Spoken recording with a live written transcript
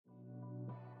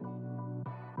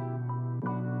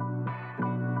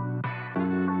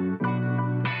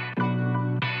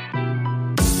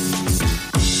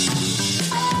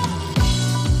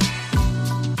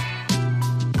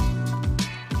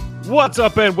What's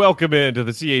up and welcome into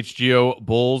the CHGO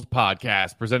Bulls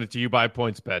podcast presented to you by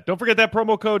PointsBet. Don't forget that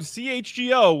promo code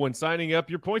CHGO when signing up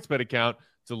your PointsBet account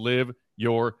to live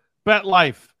your bet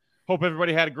life. Hope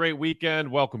everybody had a great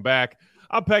weekend. Welcome back.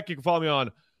 I'm Peck. You can follow me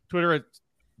on Twitter at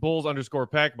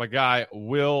Bulls_Peck. My guy,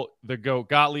 Will the Goat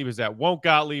Gottlieb, is at Won't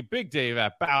Gottlieb. Big Dave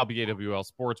at Bow, BAWL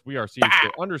Sports. We are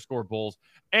CHGO_Bulls.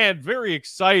 And very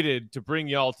excited to bring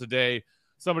y'all today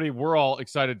somebody we're all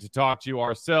excited to talk to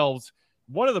ourselves.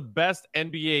 One of the best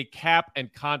NBA cap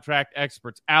and contract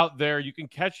experts out there. You can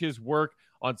catch his work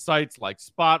on sites like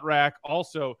SpotRack.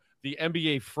 Also, the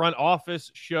NBA Front Office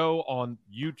show on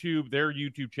YouTube, their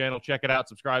YouTube channel. Check it out.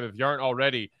 Subscribe if you aren't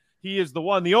already. He is the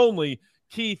one, the only,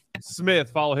 Keith Smith.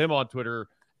 Follow him on Twitter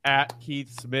at Keith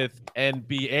Smith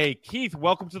NBA. Keith,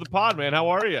 welcome to the pod, man. How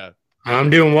are you? I'm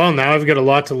doing well. Now I've got a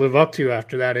lot to live up to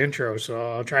after that intro,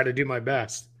 so I'll try to do my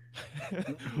best.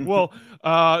 Well,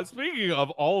 speaking of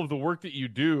all of the work that you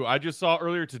do, I just saw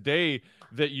earlier today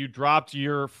that you dropped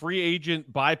your free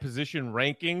agent by position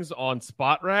rankings on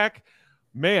SpotRack.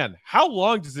 Man, how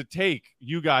long does it take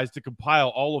you guys to compile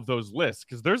all of those lists?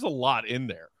 Because there's a lot in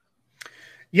there.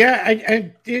 Yeah,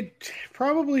 it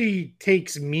probably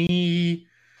takes me.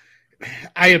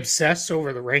 I obsess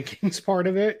over the rankings part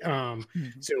of it,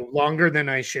 so longer than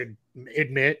I should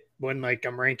admit. When like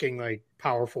I'm ranking like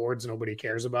power forwards nobody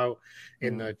cares about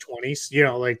in the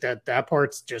 20s, like that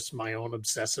part's just my own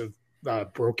obsessive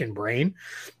broken brain.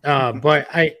 But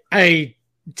I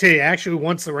to actually,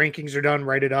 once the rankings are done,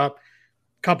 write it up,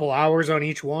 couple hours on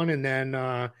each one, and then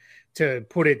to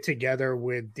put it together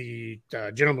with the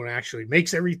gentleman who actually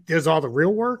does all the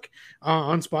real work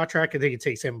on SpotRack. I think it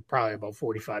takes him probably about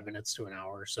 45 minutes to an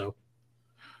hour or so.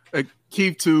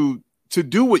 Keith, to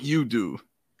do what you do,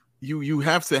 you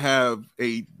have to have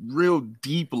a real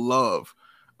deep love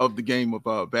of the game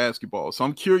of basketball. So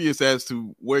I'm curious as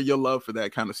to where your love for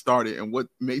that kind of started and what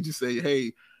made you say,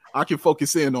 hey, I can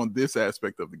focus in on this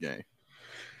aspect of the game.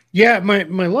 Yeah, my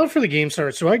love for the game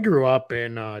started. So I grew up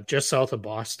in just south of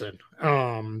Boston,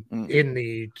 on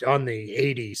the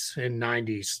 80s and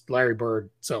 90s, Larry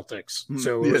Bird Celtics.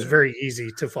 So it was very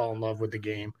easy to fall in love with the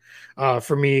game.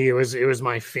 For me, it was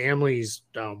my family's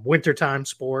wintertime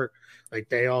sport. Like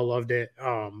they all loved it.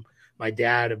 My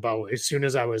dad, about as soon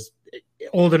as I was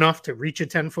old enough to reach a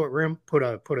 10-foot rim, put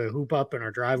a hoop up in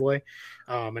our driveway.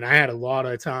 And I had a lot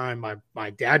of time. My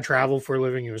dad traveled for a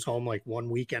living. He was home like one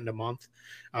weekend a month.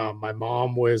 My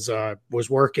mom was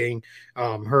working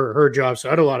her job. So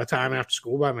I had a lot of time after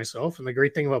school by myself. And the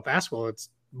great thing about basketball, it's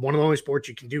one of the only sports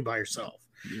you can do by yourself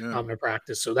to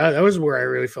practice. So that was where I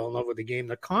really fell in love with the game.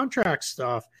 The contract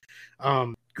stuff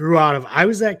grew out of, I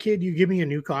was that kid, you give me a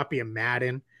new copy of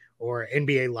Madden or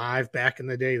NBA Live back in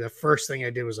the day, the first thing I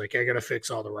did was like, I got to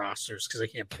fix all the rosters because I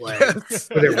can't play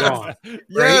with it wrong.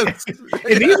 Right?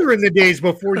 And these were in the days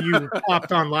before you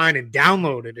popped online and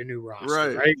downloaded a new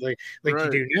roster, right? Like you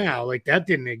do now. Like that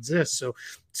didn't exist.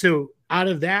 So out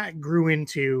of that grew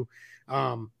into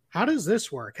how does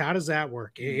this work? How does that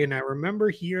work? And I remember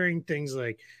hearing things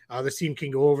like this team can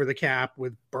go over the cap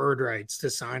with bird rights to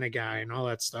sign a guy and all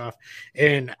that stuff.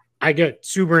 And I got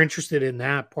super interested in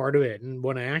that part of it. And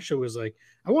when I actually was like,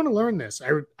 I want to learn this,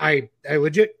 I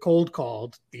legit cold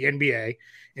called the NBA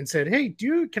and said, hey,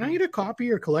 can I get a copy of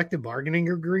your collective bargaining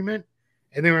agreement?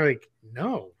 And they were like,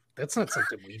 no, that's not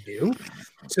something we do.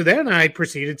 So then I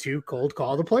proceeded to cold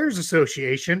call the Players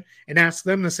Association and ask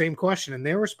them the same question. And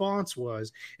their response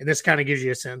was, and this kind of gives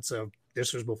you a sense of,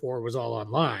 this was before it was all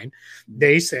online.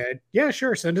 They said, yeah,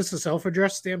 sure. Send us a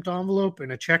self-addressed stamped envelope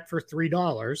and a check for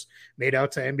 $3 made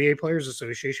out to NBA Players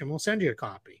Association. We'll send you a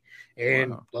copy.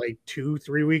 And like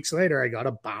 2-3 weeks later, I got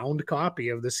a bound copy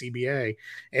of the CBA.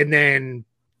 And then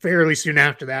fairly soon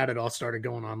after that, it all started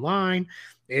going online.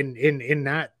 And in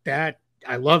that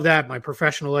I love that. My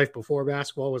professional life before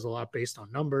basketball was a lot based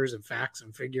on numbers and facts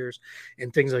and figures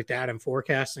and things like that and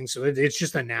forecasting. So it's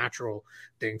just a natural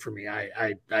thing for me.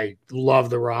 I love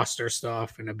the roster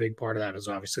stuff, and a big part of that is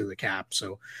obviously the cap.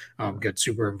 So get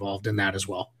super involved in that as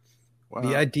well. Wow.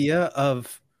 The idea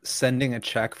of sending a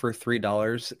check for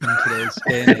 $3 in today's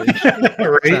day and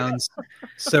age sounds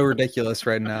so ridiculous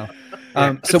right now.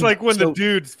 It's like when the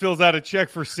dude fills out a check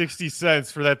for 60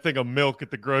 cents for that thing of milk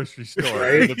at the grocery store.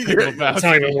 Right? It's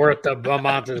not even worth the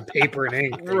amount of the paper and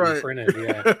ink that you printed.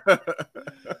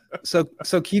 Yeah.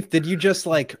 So Keith, did you just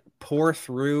like pour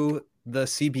through the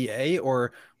CBA,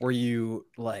 or were you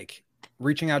like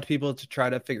reaching out to people to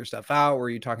try to figure stuff out? Were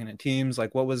you talking to teams?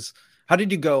 Like how did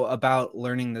you go about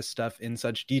learning this stuff in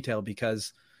such detail?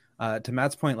 Because to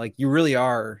Matt's point, like you really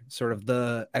are sort of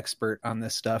the expert on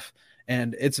this stuff,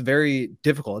 and it's very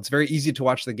difficult. It's very easy to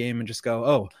watch the game and just go,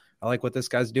 oh, I like what this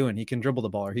guy's doing. He can dribble the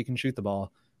ball or he can shoot the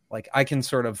ball. Like I can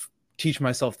sort of teach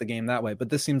myself the game that way. But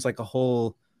this seems like a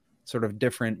whole sort of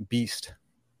different beast.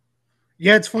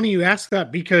 Yeah, it's funny you ask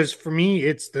that because for me,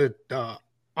 it's the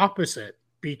opposite.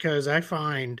 Because I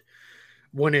find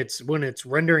when it's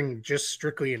rendering just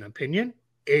strictly an opinion,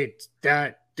 it's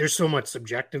that there's so much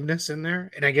subjectiveness in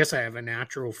there. And I guess I have a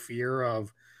natural fear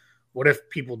of what if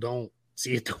people don't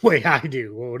see it the way I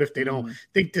do? Or what if they don't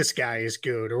think this guy is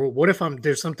good? Or what if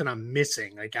there's something I'm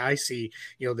missing? Like I see,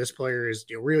 this player is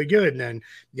really good. And then,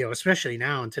 especially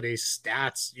now in today's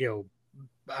stats,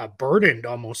 burdened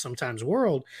almost sometimes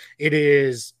world, it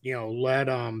is,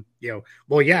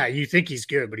 well, yeah, you think he's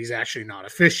good, but he's actually not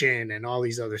efficient and all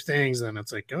these other things. And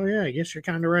it's like, oh yeah, I guess you're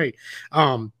kind of right.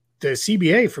 The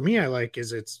CBA for me, I like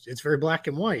is it's very black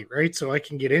and white, right? So I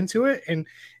can get into it and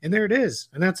there it is.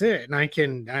 And that's it.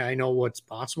 And I know what's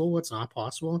possible, what's not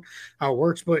possible, how it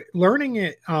works, but learning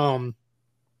it,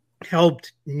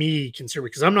 helped me consider,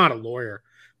 because I'm not a lawyer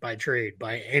by trade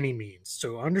by any means.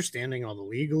 So understanding all the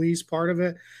legalese part of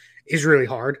it is really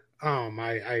hard.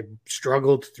 I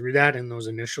struggled through that in those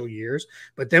initial years.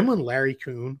 But then when Larry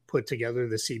Kuhn put together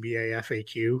the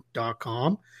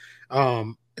CBAFAQ.com,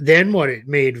 then what it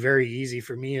made very easy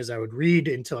for me is I would read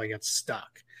until I got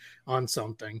stuck on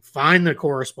something, find the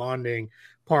corresponding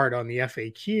part on the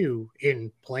FAQ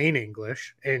in plain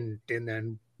English, and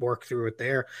then work through it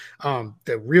there.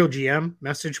 The Real GM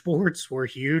message boards were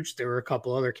huge. There were a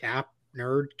couple other cap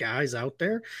nerd guys out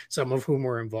there, some of whom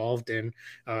were involved in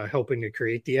helping to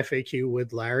create the FAQ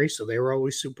with Larry. So they were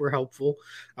always super helpful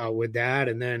with that.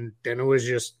 And then it was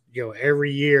just,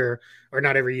 every year, or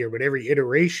not every year, but every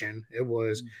iteration, it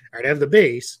was, all right, I have the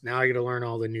base. Now I got to learn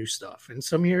all the new stuff. And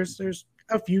some years there's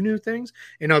a few new things.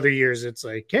 In other years, it's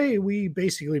like, hey, we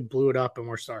basically blew it up and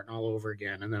we're starting all over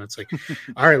again. And then it's like,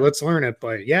 all right, let's learn it.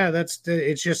 But yeah,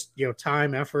 it's just,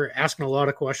 time, effort, asking a lot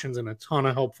of questions and a ton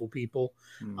of helpful people.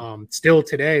 Still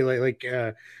today, like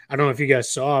I don't know if you guys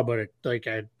saw, but I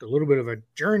had a little bit of a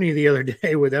journey the other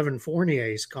day with Evan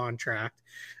Fournier's contract,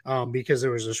 because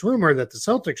there was this rumor that the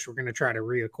Celtics were going to try to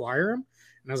reacquire him.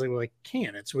 And I was like, well, I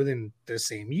can't. It's within the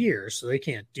same year, so they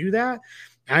can't do that.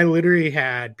 I literally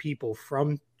had people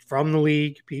from the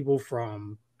league, people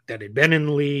that had been in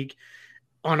the league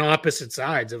on opposite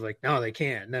sides of like, no, they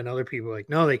can't. And then other people like,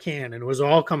 no, they can. And it was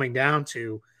all coming down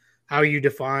to how you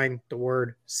define the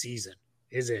word season.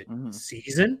 Is it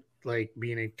season, like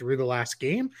meaning through the last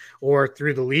game, or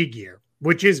through the league year,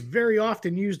 which is very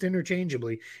often used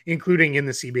interchangeably, including in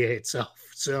the CBA itself.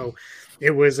 So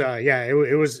it was,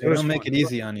 it was. It don't make it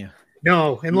easy on you.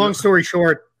 No. And long story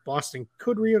short, Boston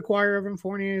could reacquire Evan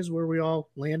Fournier is where we all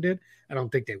landed. I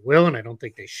don't think they will, and I don't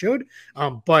think they should.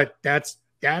 But that's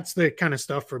the kind of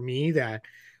stuff for me that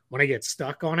when I get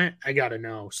stuck on it, I got to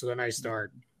know. So then I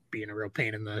start being a real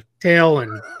pain in the tail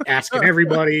and asking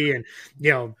everybody and,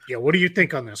 what do you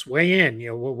think on this? Weigh in,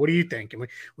 what do you think? And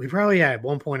we probably had at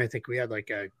one point, I think we had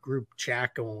like a group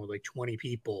chat going with like 20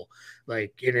 people, and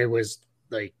it was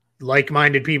like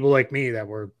like-minded people like me that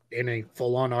were in a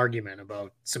full-on argument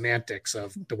about semantics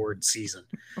of the word season.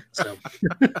 So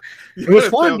it was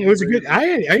fun. It was a good,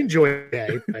 I enjoyed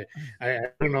that. I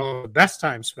don't know, the best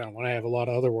time spent when I have a lot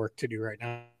of other work to do right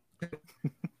now.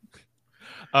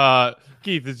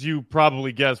 Keith, as you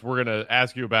probably guessed, we're going to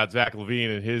ask you about Zach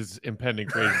LaVine and his impending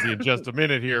crazy in just a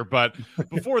minute here. But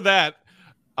before that,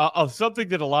 something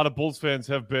that a lot of Bulls fans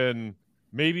have been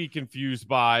maybe confused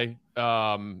by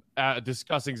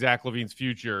discussing Zach LaVine's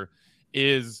future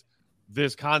is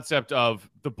this concept of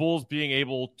the Bulls being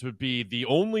able to be the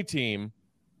only team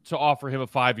to offer him a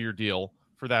 5-year deal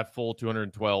for that full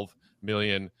 $212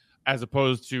 million, as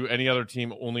opposed to any other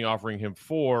team only offering him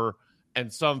 4.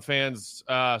 And some fans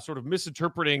sort of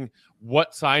misinterpreting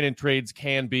what sign-in trades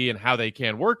can be and how they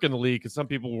can work in the league, because some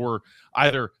people were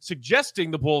either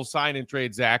suggesting the Bulls sign-in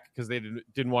trade Zach because they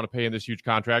didn't want to pay him this huge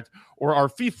contract, or are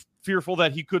fearful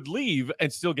that he could leave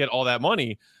and still get all that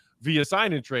money via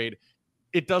sign-in trade.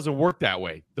 It doesn't work that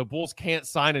way. The Bulls can't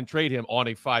sign and trade him on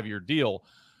a 5-year deal.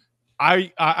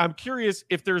 I'm curious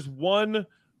if there's one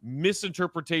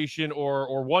misinterpretation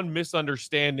or one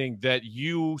misunderstanding that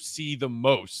you see the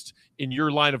most in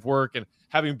your line of work, and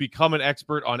having become an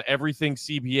expert on everything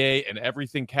CBA and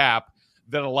everything cap,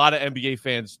 that a lot of NBA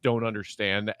fans don't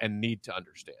understand and need to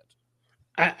understand.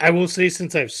 I will say,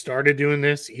 since I've started doing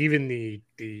this, even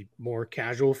the more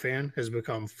casual fan has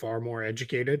become far more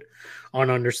educated on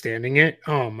understanding it.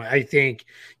 I think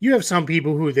you have some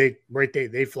people who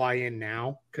they fly in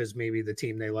now because maybe the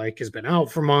team they like has been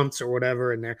out for months or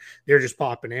whatever, and they're just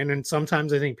popping in. And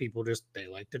sometimes I think people they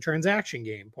like the transaction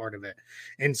game part of it.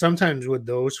 And sometimes with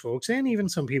those folks, and even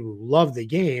some people who love the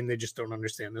game, they just don't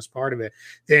understand this part of it.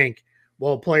 Think,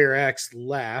 well, player X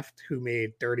left who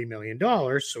made $30 million.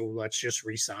 So let's just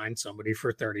re-sign somebody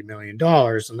for $30 million.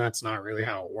 And that's not really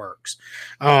how it works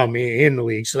in the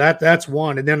league. So that's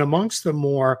one. And then amongst the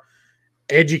more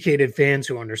educated fans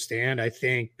who understand, I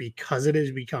think because it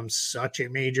has become such a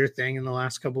major thing in the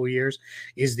last couple of years,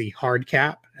 is the hard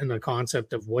cap and the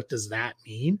concept of what does that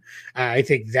mean. I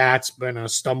think that's been a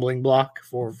stumbling block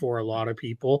for a lot of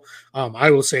people.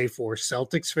 I will say for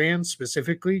Celtics fans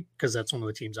specifically, because that's one of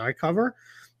the teams I cover,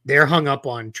 they're hung up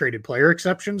on traded player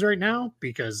exceptions right now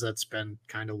because that's been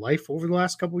kind of life over the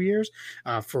last couple of years.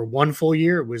 For one full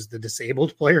year, it was the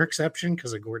disabled player exception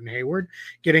because of Gordon Hayward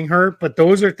getting hurt. But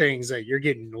those are things that you're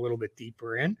getting a little bit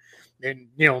deeper in. And,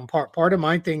 part of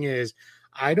my thing is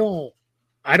I don't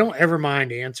ever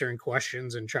mind answering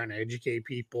questions and trying to educate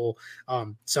people.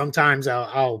 Sometimes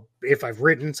I'll if I've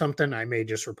written something, I may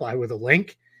just reply with a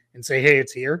link and say, hey,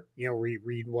 it's here,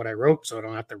 read what I wrote so I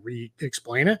don't have to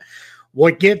explain it.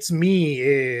 What gets me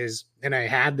is, and I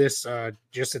had this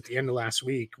just at the end of last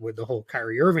week with the whole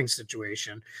Kyrie Irving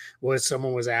situation, was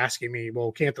someone was asking me,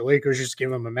 well, can't the Lakers just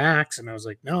give him a max? And I was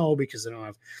like, no, because they don't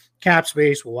have cap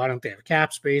space. Well, why don't they have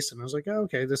cap space? And I was like, oh,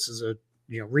 okay, this is a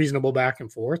reasonable back and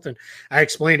forth. And I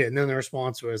explained it. And then the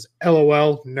response was,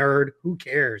 LOL, nerd, who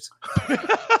cares?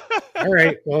 All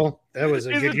right, well, that was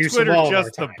a good use Twitter of all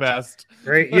just of our time, the best,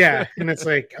 right? Yeah, and it's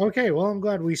like, okay, well, I'm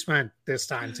glad we spent this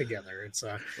time together. It's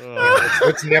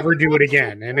let's never do it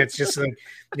again. And it's just like,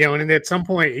 and at some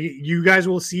point, you guys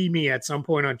will see me at some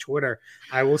point on Twitter.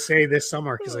 I will say this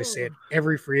summer, because I say it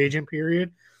every free agent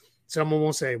period. Someone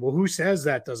will say, well, who says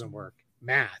that doesn't work?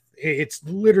 Math. It's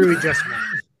literally just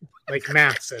math. Like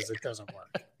math says it doesn't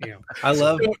work. I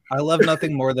love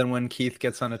nothing more than when Keith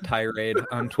gets on a tirade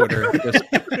on Twitter, just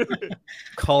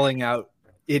calling out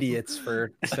idiots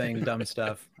for saying dumb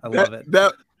stuff. I love it.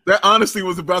 That honestly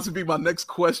was about to be my next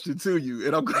question to you,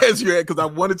 and I'm glad you're at, because I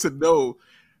wanted to know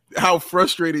how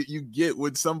frustrated you get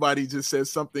when somebody just says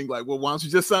something like, well, why don't you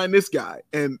just sign this guy?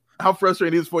 And how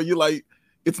frustrating it is for you, like,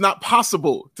 it's not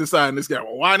possible to sign this guy.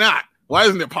 Well, why not? Why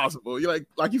isn't it possible? You're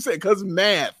like you said, because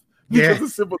math. Because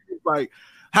it's simple. Like,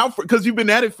 because you've been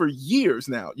at it for years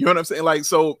now. You know what I'm saying? Like,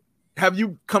 so have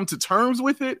you come to terms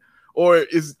with it? Or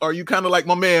are you kind of like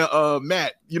my man,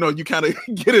 Matt, you kind of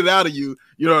get it out of you,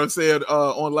 you know what I'm saying,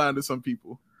 online to some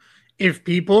people? If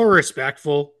people are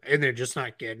respectful and they're just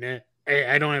not getting it,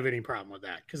 I don't have any problem with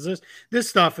that, because this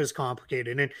stuff is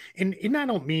complicated. And I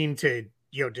don't mean to,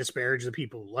 disparage the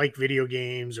people who like video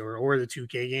games or the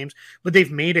 2K games, but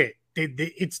they've made it.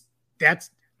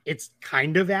 It's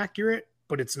kind of accurate,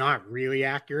 but it's not really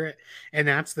accurate. And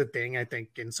that's the thing. I think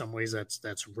in some ways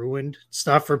that's ruined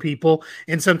stuff for people.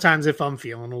 And sometimes if I'm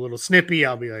feeling a little snippy,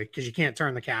 I'll be like, because you can't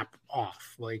turn the cap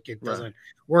off. Like, it doesn't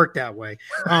work that way.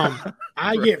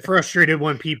 I get frustrated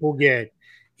when people get,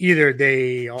 either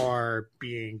they are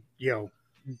being,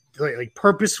 like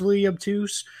purposefully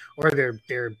obtuse, or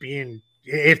they're being,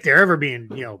 if they're ever being,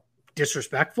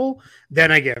 disrespectful,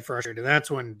 then I get frustrated.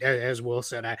 That's when, as Will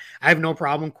said, I have no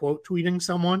problem quote tweeting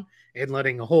someone and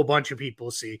letting a whole bunch of people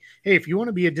see, hey, if you want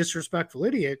to be a disrespectful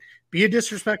idiot, be a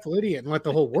disrespectful idiot and let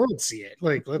the whole world see it.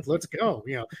 Like, let's go.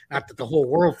 Not that the whole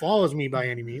world follows me by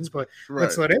any means, but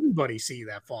let's let everybody see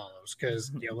that follows,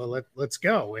 because let's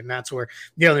go. And that's where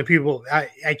the people,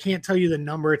 I can't tell you the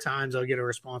number of times I'll get a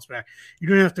response back. You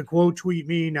don't have to quote tweet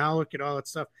me now. Look at all that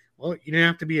stuff. Well, you didn't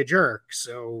have to be a jerk,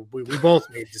 so we both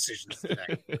made decisions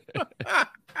today.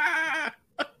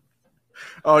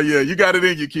 Oh, yeah, you got it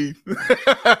in you, Keith.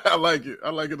 I like it.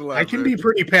 I like it a lot. I can be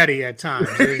pretty petty at times.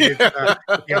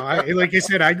 Like I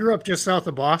said, I grew up just south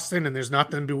of Boston, and there's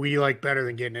nothing we like better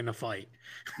than getting in a fight.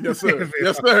 Yes, sir.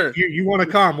 Yes, sir. You want to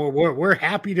come? We're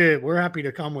happy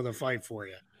to come with a fight for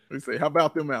you. We say, how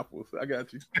about them apples? I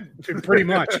got you. Pretty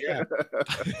much, yeah.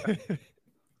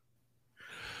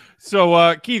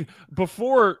 So, Keith,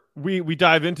 before we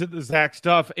dive into the Zach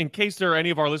stuff, in case there are any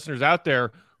of our listeners out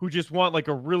there who just want like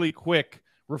a really quick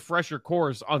refresher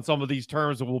course on some of these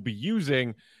terms that we'll be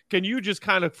using, can you just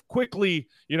kind of quickly,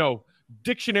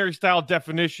 dictionary style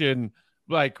definition,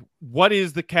 like what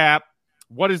is the cap,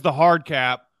 what is the hard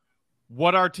cap,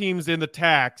 what are teams in the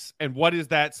tax, and what is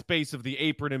that space of the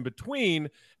apron in between,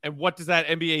 and what does that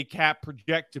NBA cap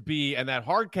project to be and that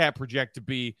hard cap project to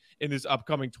be in this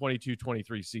upcoming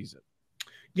 22-23 season?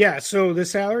 Yeah, so the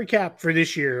salary cap for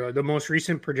this year, the most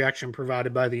recent projection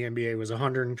provided by the NBA was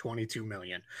 122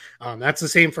 million. That's the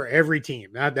same for every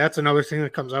team. That's another thing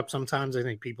that comes up sometimes. I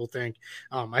think people think,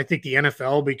 I think the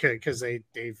NFL because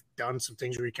they've done some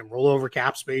things where you can roll over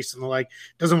cap space and the like.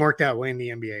 Doesn't work that way in the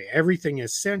NBA. Everything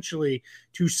essentially,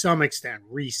 to some extent,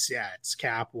 resets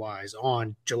cap wise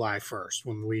on July 1st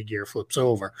when the league year flips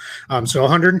over. So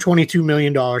 122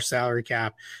 million salary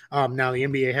cap. Now the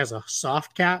NBA has a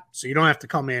soft cap, so you don't have to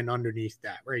come in underneath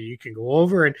that, right? You can go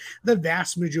over, and the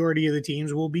vast majority of the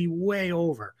teams will be way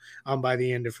over by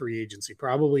the end of free agency.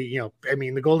 Probably,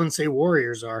 the Golden State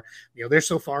Warriors are, they're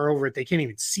so far over it they can't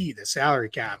even see the salary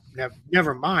cap.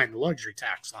 Never mind the luxury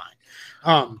tax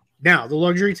line. Now the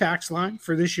luxury tax line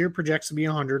for this year projects to be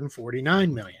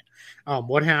 149 million.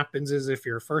 What happens is if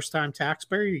you're a first-time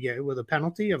taxpayer, you get it with a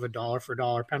penalty of $1 for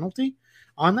 $1 penalty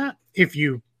on that. If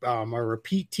you a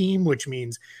repeat team, which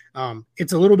means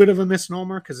it's a little bit of a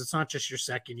misnomer because it's not just your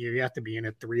second year. You have to be in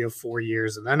it 3 or 4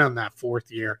 years. And then on that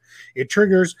fourth year, it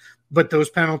triggers. But those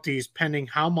penalties, pending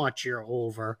how much you're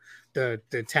over the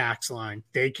tax line,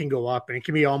 they can go up, and it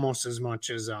can be almost as much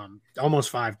as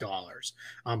almost $5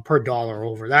 per dollar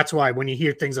over. That's why when you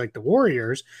hear things like the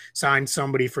Warriors sign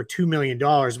somebody for $2 million,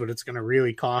 but it's going to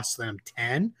really cost them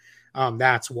 10,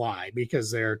 that's why,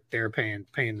 because they're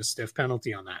paying the stiff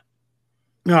penalty on that.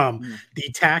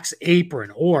 The tax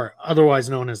apron, or otherwise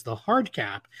known as the hard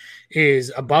cap,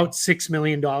 is about $6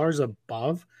 million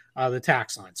above the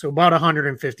tax line. So about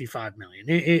 155 million.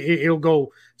 It'll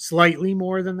go slightly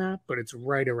more than that, but it's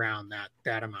right around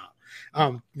that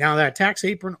amount. Now that tax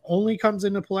apron only comes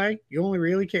into play. You only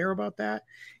really care about that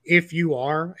if you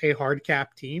are a hard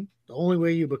cap team. The only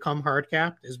way you become hard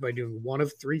capped is by doing one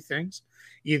of three things.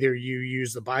 Either you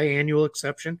use the biannual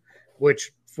exception,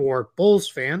 which for Bulls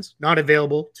fans, not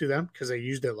available to them because they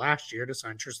used it last year to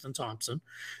sign Tristan Thompson.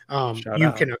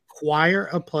 You can acquire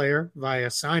a player via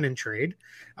sign and trade.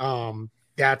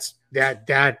 That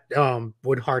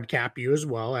would hard cap you as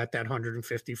well at that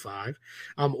 155.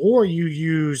 Or you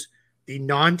use the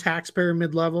non-taxpayer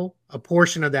mid-level, a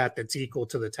portion of that's equal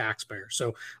to the taxpayer.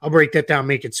 So I'll break that down,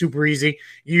 make it super easy.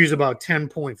 You use about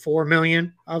 10.4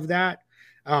 million of that.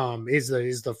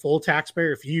 Is the full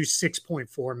taxpayer. If you use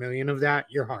 6.4 million of that,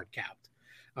 you're hard capped.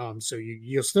 So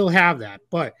you'll still have that.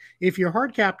 But if you're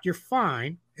hard capped, you're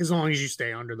fine as long as you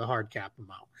stay under the hard cap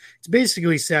amount. It's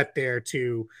basically set there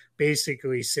to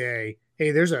basically say, hey,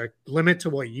 there's a limit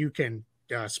to what you can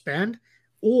spend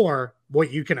or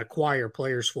what you can acquire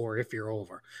players for if you're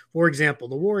over. For example,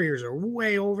 the Warriors are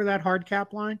way over that hard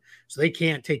cap line, so they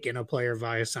can't take in a player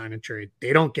via sign and trade.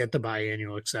 They don't get the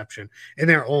biannual exception, and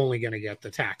they're only going to get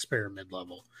the taxpayer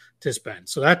mid-level to spend.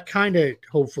 So that kind of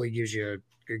hopefully gives you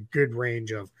a good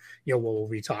range of what we'll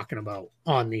be talking about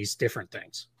on these different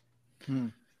things.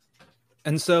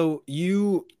 And so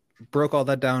you broke all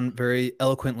that down very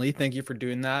eloquently. Thank you for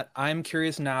doing that. I'm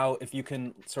curious now if you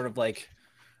can sort of like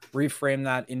reframe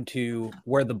that into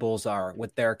where the Bulls are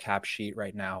with their cap sheet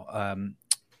right now.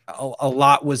 A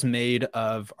lot was made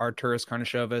of Arturas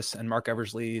Karnisovas and Mark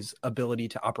Eversley's ability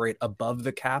to operate above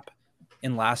the cap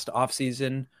in last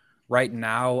offseason. Right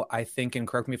now, I think, and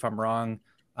correct me if I'm wrong,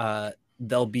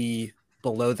 they'll be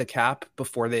below the cap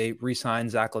before they re-sign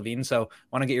Zach LaVine. So I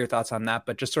want to get your thoughts on that,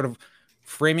 but just sort of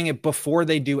framing it before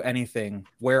they do anything,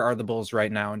 where are the Bulls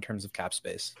right now in terms of cap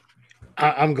space?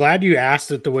 I'm glad you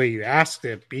asked it the way you asked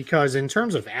it, because in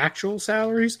terms of actual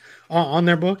salaries on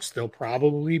their books, they'll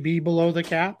probably be below the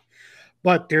cap.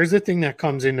 But there's a thing that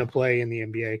comes into play in the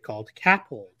NBA called cap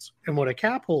holds. And what a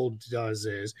cap hold does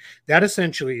is that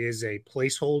essentially is a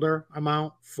placeholder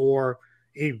amount for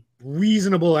a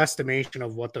reasonable estimation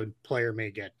of what the player may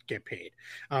get paid.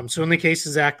 So in the case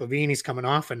of Zach LaVine, he's coming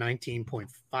off a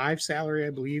 19.5 salary, I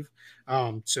believe.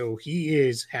 So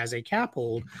he has a cap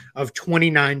hold of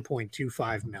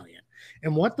 29.25 million.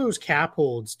 And what those cap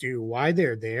holds do, why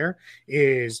they're there,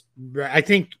 is I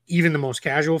think even the most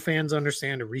casual fans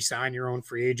understand to re-sign your own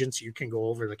free agents, you can go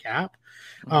over the cap.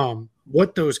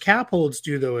 What those cap holds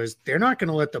do, though, is they're not going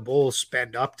to let the Bulls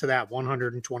spend up to that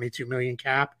 122 million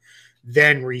cap,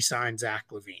 then re-sign Zach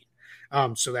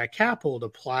LaVine. So that cap hold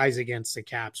applies against the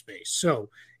cap space. So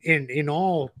in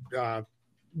all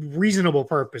reasonable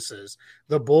purposes,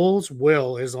 the Bulls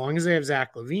will, as long as they have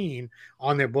Zach LaVine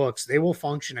on their books, they will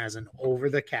function as an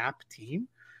over-the-cap team.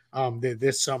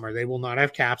 This summer, they will not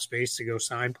have cap space to go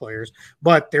sign players,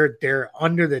 but they're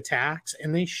under the tax,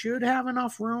 and they should have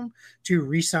enough room to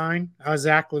re-sign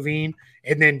Zach LaVine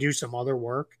and then do some other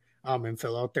work and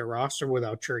fill out their roster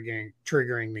without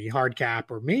triggering the hard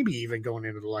cap, or maybe even going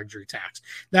into the luxury tax.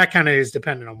 That kind of is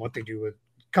dependent on what they do with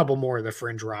couple more of the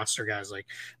fringe roster guys like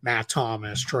Matt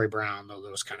Thomas, Troy Brown,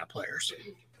 those kind of players.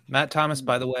 Matt Thomas,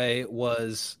 by the way,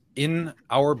 was in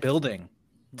our building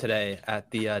today at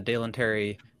the Dalen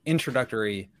Terry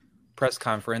introductory press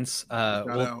conference.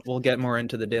 We'll get more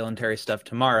into the Dalen Terry stuff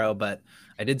tomorrow, but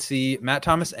I did see Matt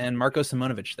Thomas and Marko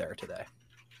Simonovic there today.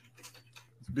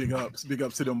 Big ups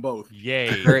to them both.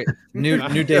 Yay!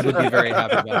 New Dave would be very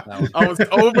happy about that one. I was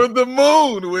over the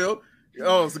moon, Will.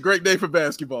 Oh, it's a great day for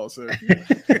basketball, sir.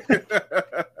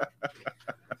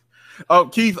 Oh,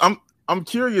 Keith, I'm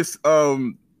curious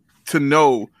to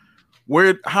know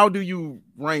how do you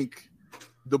rank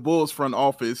the Bulls front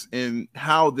office and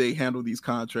how they handle these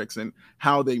contracts and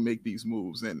how they make these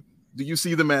moves? And do you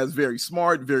see them as very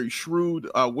smart, very shrewd?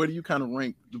 Where do you kind of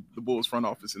rank the Bulls front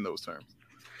office in those terms?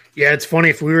 Yeah, it's funny.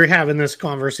 If we were having this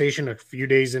conversation a few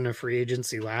days into free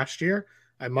agency last year,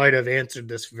 I might have answered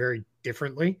this very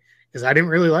differently because I didn't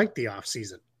really like the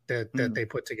offseason that they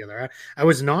put together. I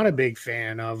was not a big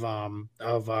fan of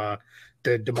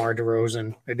the DeMar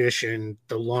DeRozan edition,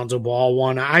 the Lonzo Ball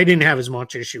one. I didn't have as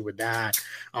much issue with that,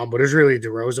 but it was really the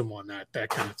DeRozan one that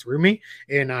kind of threw me.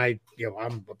 And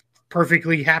I'm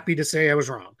perfectly happy to say I was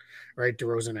wrong. Right,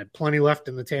 DeRozan had plenty left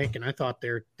in the tank, and I thought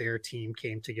their team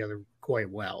came together quite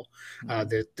well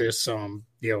this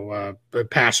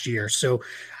past year. So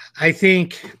I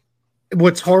think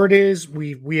what's hard is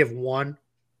we have one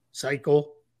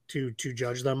cycle to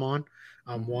judge them on.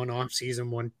 One off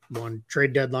season, one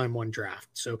trade deadline, one draft.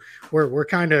 So we're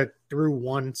kind of through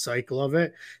one cycle of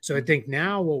it. So I think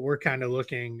now what we're kind of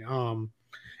looking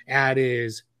at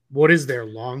is what is their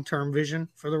long-term vision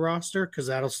for the roster, because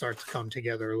that'll start to come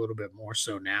together a little bit more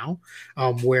so now,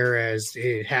 whereas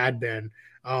it had been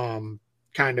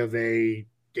kind of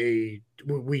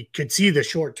we could see the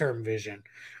short-term vision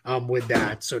with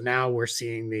that. So now we're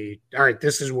seeing all right,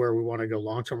 this is where we want to go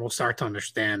long-term. We'll start to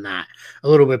understand that a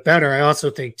little bit better. I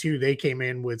also think, too, they came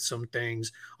in with some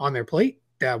things on their plate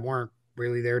that weren't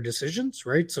really their decisions,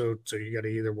 right? So you got to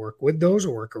either work with those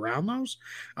or work around those.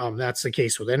 That's the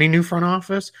case with any new front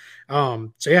office.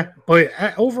 But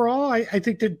overall, I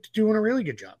think they're doing a really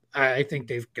good job. I think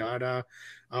they've got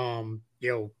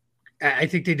I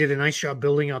think they did a nice job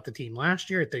building out the team last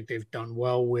year. I think they've done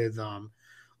well with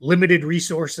limited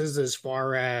resources as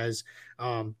far as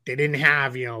they didn't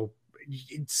have,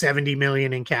 $70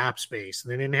 million in cap space.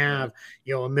 They didn't have,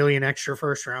 $1 million extra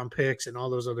first round picks and all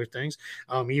those other things.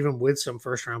 Even with some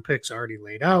first round picks already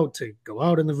laid out to go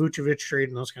out in the Vucevic trade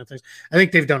and those kind of things, I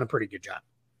think they've done a pretty good job.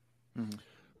 Mm-hmm.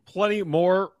 Plenty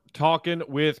more talking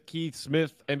with Keith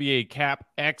Smith, NBA cap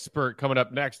expert, coming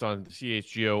up next on the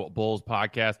CHGO Bulls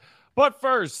podcast. But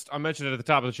first, I mentioned it at the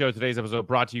top of the show. Today's episode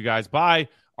brought to you guys by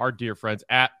our dear friends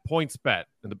at PointsBet.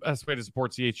 And the best way to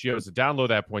support CHGO is to download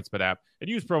that PointsBet app and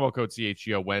use promo code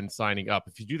CHGO when signing up.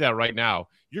 If you do that right now,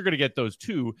 you're going to get those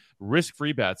 2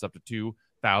 risk-free bets up to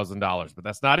 $2,000. But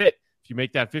that's not it. If you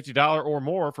make that $50 or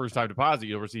more first-time deposit,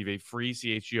 you'll receive a free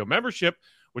CHGO membership,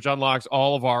 which unlocks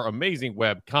all of our amazing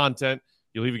web content.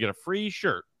 You'll even get a free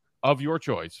shirt of your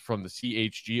choice from the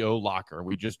CHGO locker.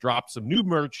 We just dropped some new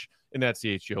merch in that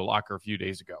CHGO locker a few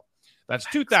days ago. That's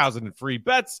 2,000 in free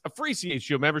bets, a free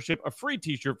CHGO membership, a free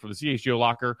t-shirt for the CHGO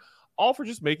locker, all for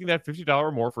just making that $50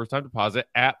 or more first-time deposit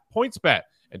at PointsBet.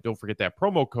 And don't forget that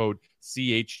promo code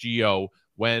CHGO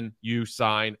when you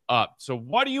sign up. So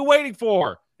what are you waiting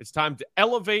for? It's time to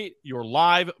elevate your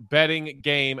live betting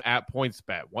game at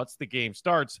PointsBet. Once the game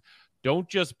starts, don't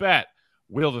just bet.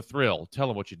 Will the thrill. Tell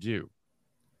them what you do.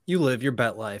 You live your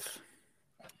bet life.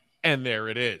 And there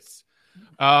it is.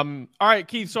 All right,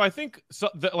 Keith. So I think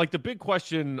the big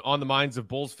question on the minds of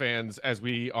Bulls fans as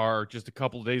we are just a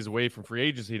couple of days away from free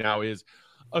agency now is,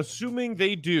 assuming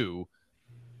they do,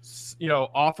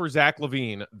 offer Zach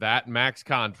LaVine that max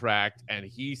contract and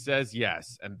he says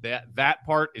yes, and that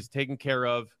part is taken care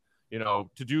of,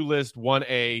 to-do list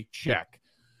 1A check.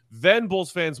 Then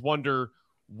Bulls fans wonder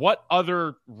what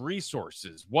other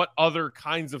resources, what other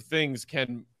kinds of things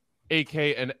can AK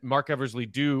and Mark Eversley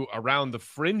do around the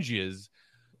fringes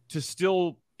to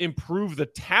still improve the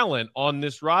talent on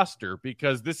this roster,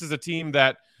 because this is a team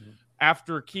that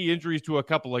after key injuries to a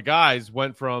couple of guys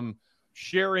went from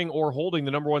sharing or holding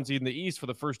the number 1 seed in the East for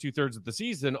the first 2/3 of the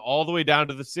season all the way down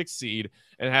to the 6th seed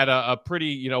and had a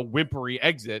pretty, whimpery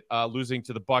exit, losing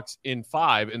to the Bucks in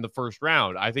 5 in the first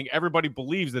round. I think everybody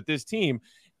believes that this team,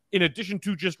 in addition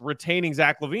to just retaining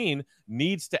Zach LaVine,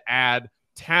 needs to add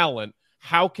talent.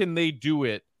 How can they do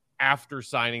it after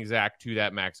signing Zach to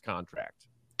that max contract?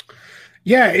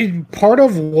 Yeah, part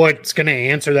of what's going to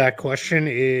answer that question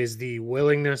is the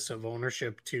willingness of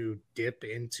ownership to dip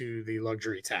into the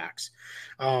luxury tax.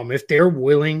 If they're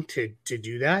willing to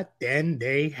do that, then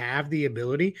they have the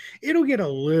ability. It'll get a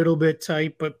little bit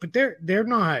tight, but they're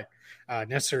not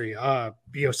necessarily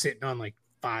sitting on like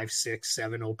 5, 6,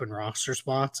 7 open roster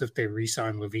spots if they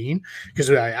re-sign LaVine, because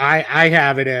I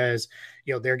have it as,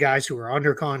 they're guys who are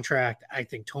under contract. I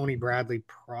think Tony Bradley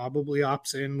probably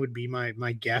opts in, would be my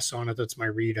guess on it. That's my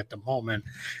read at the moment.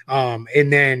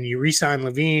 And then you re-sign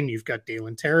LaVine. You've got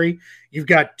Dalen Terry. You've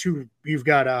got 2, 3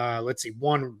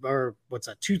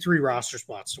 roster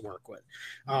spots to work with.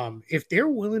 If they're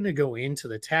willing to go into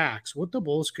the tax, what the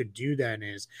Bulls could do then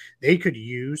is they could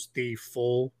use the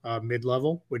full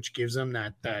mid-level, which gives them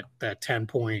that 10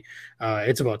 point.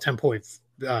 It's about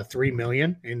 10.3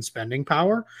 million in spending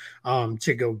power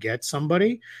to go get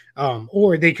somebody,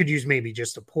 or they could use maybe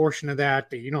just a portion of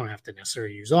that you don't have to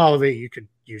necessarily use all of it. You could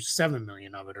use 7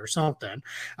 million of it or something,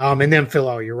 and then fill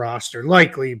out your roster,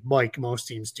 likely like most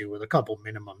teams do, with a couple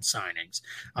minimum signings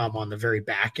on the very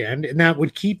back end, and that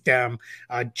would keep them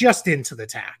just into the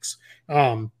tax.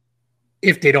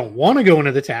 If they don't want to go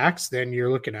into the tax, then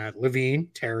you're looking at LaVine,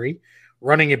 Terry,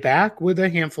 running it back with a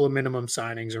handful of minimum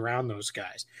signings around those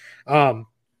guys.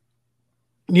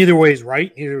 Neither way is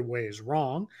right. Neither way is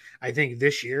wrong. I think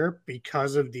this year,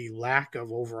 because of the lack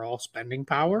of overall spending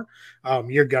power,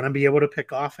 you're going to be able to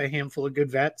pick off a handful of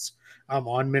good vets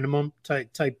on minimum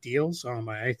type deals.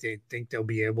 I think they'll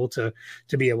be able to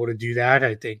do that.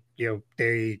 I think,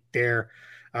 their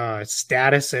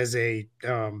status as a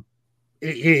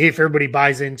if everybody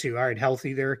buys into, all right,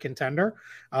 healthy, they're a contender,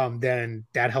 then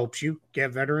that helps you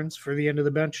get veterans for the end of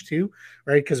the bench too,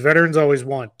 right? Because veterans always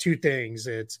want 2 things.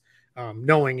 It's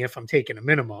knowing if I'm taking a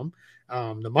minimum,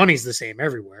 the money's the same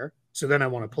everywhere. So then I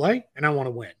want to play and I want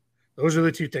to win. Those are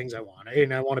the 2 things I want.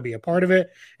 And I want to be a part of it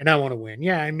and I want to win.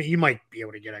 Yeah, I mean, you might be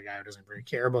able to get a guy who doesn't really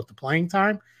care about the playing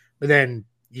time, but then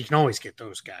you can always get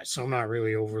those guys. So I'm not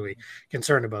really overly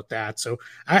concerned about that. So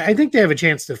I think they have a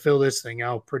chance to fill this thing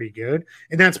out pretty good.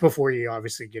 And that's before you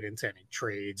obviously get into any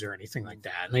trades or anything like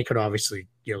that. And they could obviously,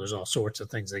 there's all sorts of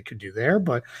things they could do there,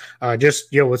 but just,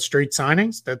 with straight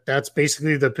signings, that's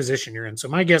basically the position you're in. So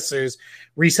my guess is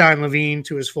re-sign LaVine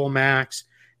to his full max,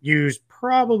 use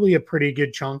probably a pretty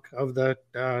good chunk of the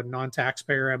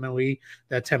non-taxpayer MLE,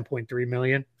 that 10.3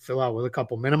 million, fill out with a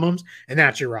couple minimums, and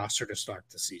that's your roster to start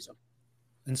the season.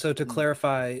 And so to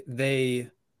clarify, they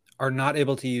are not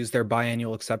able to use their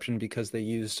biannual exception because they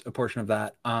used a portion of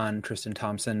that on Tristan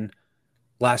Thompson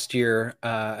last year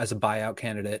as a buyout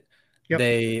candidate. Yep.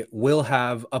 They will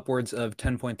have upwards of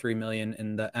 10.3 million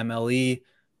in the MLE,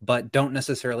 but don't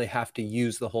necessarily have to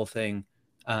use the whole thing.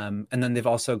 And then they've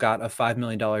also got a $5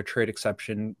 million trade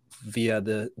exception via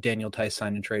the Daniel Tice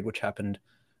sign and trade, which happened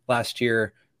last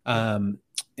year.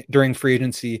 During free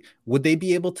agency, would they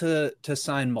be able to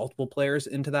sign multiple players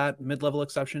into that mid-level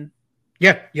exception?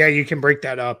 Yeah, you can break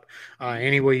that up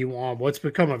any way you want. What's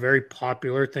become a very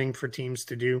popular thing for teams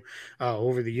to do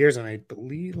over the years, and I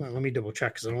believe, let me double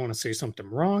check because I don't want to say something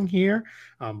wrong here,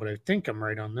 but I think I'm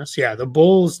right on this. Yeah, the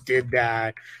Bulls did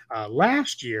that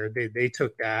last year. They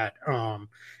took that,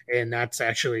 and that's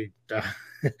actually,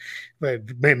 but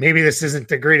maybe this isn't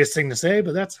the greatest thing to say,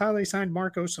 but that's how they signed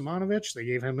Marko Simonovic. They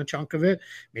gave him a chunk of it.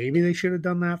 Maybe they should have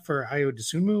done that for Ayo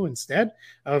Dosunmu instead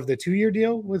of the 2-year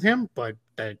deal with him, but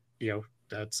that,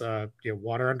 that's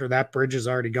water under that bridge has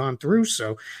already gone through.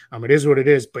 So it is what it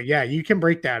is. But yeah, you can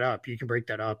break that up. You can break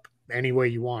that up any way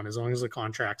you want, as long as the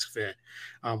contracts fit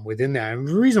within that. And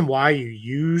the reason why you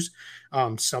use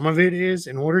some of it is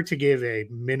in order to give a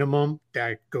minimum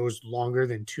that goes longer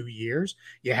than 2 years,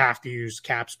 you have to use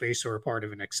cap space or a part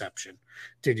of an exception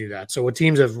to do that. So what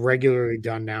teams have regularly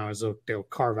done now is they'll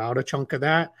carve out a chunk of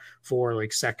that for like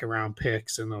 2nd round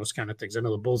picks and those kind of things. I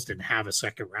know the Bulls didn't have a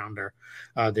 2nd rounder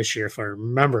this year, if I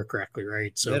remember correctly,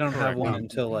 right? So they don't have one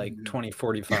until like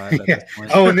 2045 at this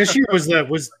point. Oh, and this year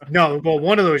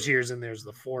one of those years, and there's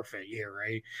the forfeit year,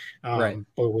 right? Right.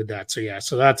 But with that,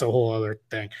 so that's a whole other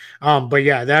thing. But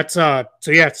yeah, that's that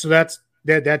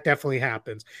definitely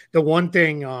happens. The one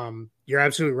thing, you're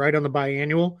absolutely right on the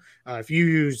biannual. If you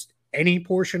used any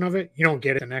portion of it, you don't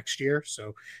get it the next year.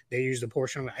 So they used a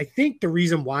portion of it. I think the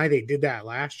reason why they did that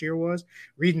last year was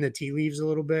reading the tea leaves a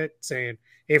little bit, saying,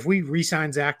 if we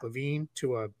re-sign Zach LaVine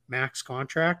to a max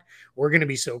contract, we're going to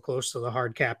be so close to the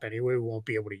hard cap anyway, we won't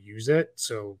be able to use it.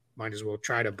 So might as well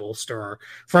try to bolster our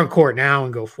front court now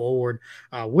and go forward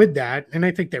with that. And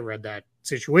I think they read that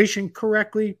situation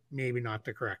correctly, maybe not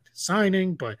the correct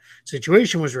signing, but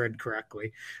situation was read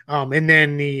correctly. And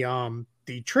then the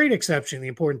the trade exception, the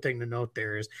important thing to note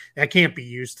there is that can't be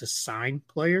used to sign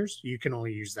players. You can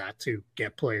only use that to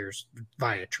get players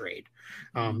via trade.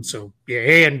 So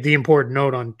yeah, and the important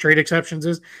note on trade exceptions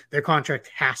is their contract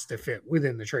has to fit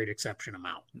within the trade exception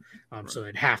amount. So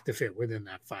it'd have to fit within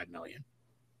that $5 million.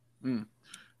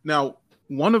 Now,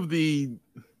 one of the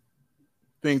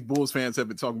things Bulls fans have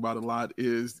been talking about a lot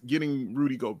is getting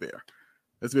Rudy Gobert.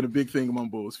 That's been a big thing among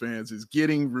Bulls fans, is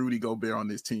getting Rudy Gobert on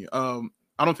this team.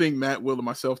 I don't think Matt, Will, or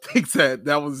myself thinks that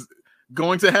was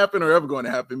going to happen or ever going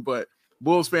to happen, but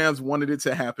Bulls fans wanted it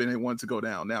to happen and wanted to go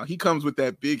down. Now, he comes with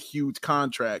that big, huge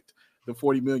contract, the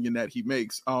 $40 million that he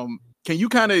makes. Can you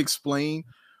kind of explain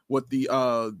what the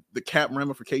cap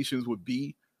ramifications would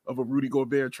be of a Rudy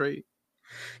Gobert trade?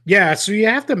 Yeah, so you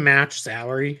have to match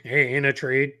salary in a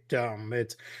trade.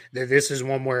 This is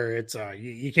one where it's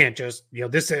you can't just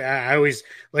this. I always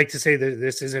like to say that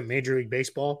this isn't Major League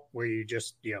Baseball where you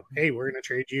just hey, we're going to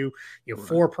trade you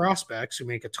 4 prospects who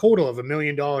make a total of $1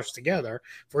 million together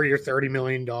for your $30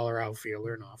 million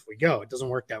outfielder, and off we go. It doesn't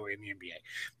work that way in the NBA.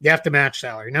 You have to match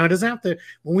salary. Now it doesn't have to.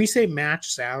 When we say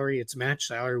match salary, it's match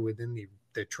salary within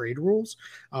the trade rules.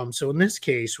 So in this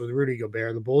case with Rudy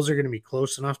Gobert, the Bulls are going to be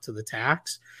close enough to the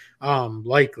tax,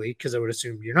 likely, because I would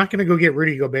assume you're not going to go get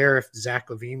Rudy Gobert if Zach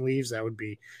LaVine leaves. That would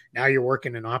be, now you're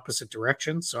working in opposite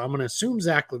directions. So I'm going to assume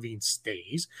Zach LaVine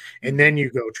stays, and then you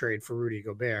go trade for Rudy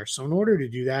Gobert. So in order to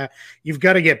do that, you've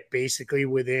got to get basically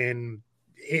within,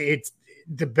 it's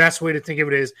the best way to think of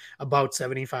it is about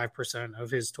 75%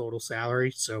 of his total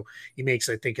salary. So he makes,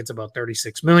 I think it's about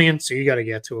 36 million. So you got to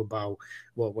get to about,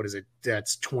 what is it?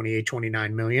 That's 28,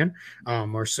 29 million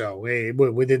or so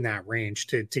within that range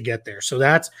to get there. So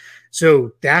that's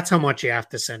how much you have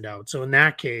to send out. So in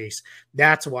that case,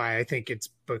 that's why I think it's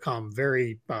become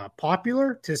very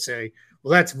popular to say,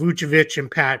 well, that's Vucevic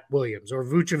and Pat Williams, or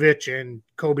Vucevic and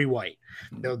Kobe White.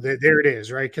 There it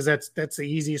is, right? Because that's the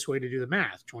easiest way to do the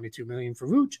math. 22 million for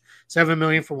Vuce, 7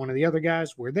 million for one of the other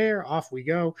guys. We're there, off we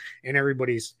go, and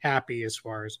everybody's happy as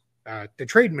far as the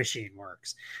trade machine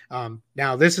works.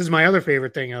 Now, this is my other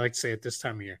favorite thing I like to say at this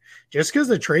time of year. Just because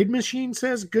the trade machine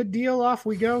says good deal, off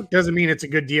we go, doesn't mean it's a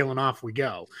good deal and off we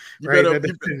go. Right?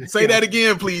 You say that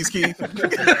again, please, Keith.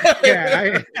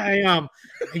 Yeah,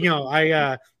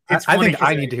 I think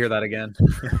I need to hear that again.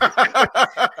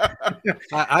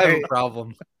 I have a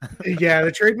problem. Yeah,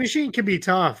 the trade machine can be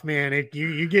tough, man.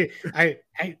 You get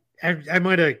I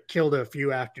might have killed a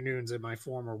few afternoons at my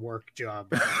former work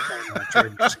job.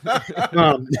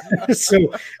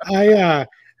 So I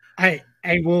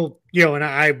will, and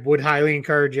I would highly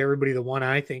encourage everybody. The one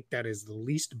I think that is the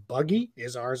least buggy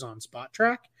is ours on Spot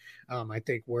Track. I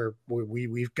think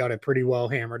we've got it pretty well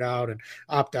hammered out and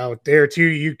opt out there too.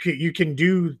 You can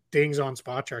do things on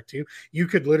Spot Track too. You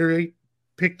could literally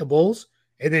pick the Bulls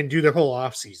and then do their whole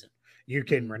off season. You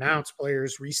can renounce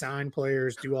players, re-sign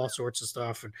players, do all sorts of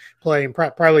stuff, and play and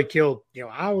probably kill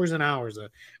hours and hours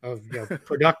of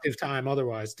productive time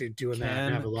otherwise doing that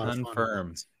and have a lot of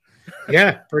fun.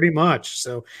 Yeah, pretty much.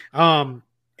 So,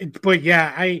 but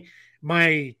yeah, I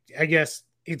guess.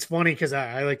 It's funny because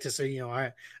I like to say,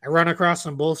 I run across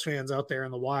some Bulls fans out there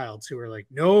in the wilds who are like,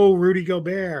 no, Rudy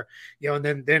Gobert, and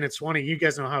then it's funny. You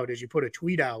guys know how it is. You put a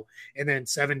tweet out and then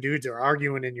 7 dudes are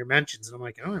arguing in your mentions. And I'm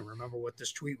like, I don't remember what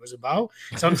this tweet was about.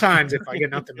 Sometimes if I get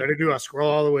nothing better to do, I'll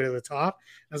scroll all the way to the top.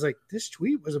 I was like, this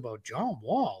tweet was about John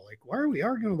Wall. Like, why are we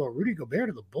arguing about Rudy Gobert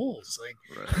to the Bulls?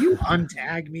 Like, Can you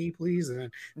untag me, please? And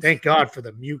then thank God for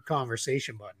the mute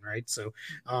conversation button, right? So,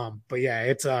 but yeah,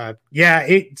 it's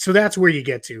so that's where you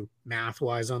get to math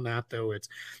wise on that, though.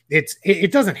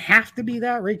 It doesn't have to be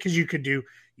that, right? Because you could do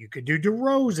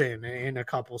DeRozan in a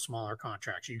couple smaller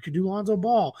contracts. You could do Lonzo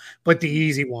Ball, but the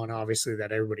easy one, obviously,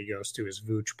 that everybody goes to is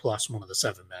Vooch plus one of the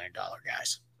 $7 million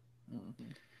guys.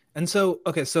 And so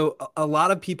a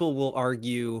lot of people will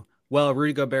argue, well,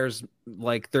 Rudy Gobert's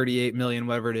like 38 million,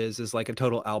 whatever it is like a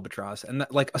total albatross. And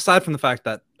that, like, aside from the fact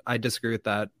that I disagree with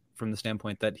that from the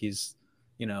standpoint that he's,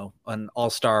 an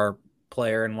all-star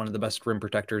player and one of the best rim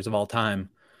protectors of all time.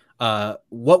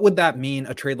 What would that mean,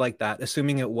 a trade like that,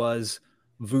 assuming it was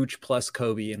Vooch plus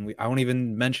Kobe? And I won't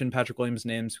even mention Patrick Williams'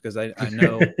 names because I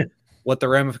know what the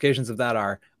ramifications of that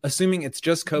are. Assuming it's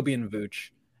just Kobe and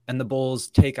Vooch and the Bulls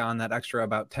take on that extra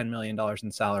about $10 million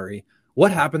in salary,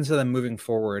 what happens to them moving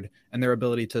forward and their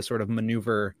ability to sort of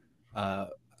maneuver?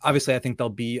 Obviously, I think they'll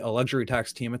be a luxury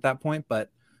tax team at that point, but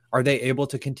are they able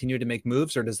to continue to make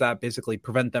moves, or does that basically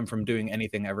prevent them from doing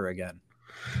anything ever again?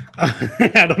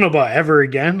 I don't know about ever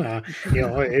again.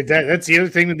 That's the other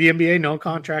thing with the NBA. No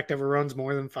contract ever runs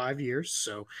more than 5 years.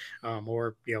 So,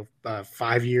 or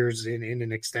 5 years in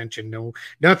an extension. No,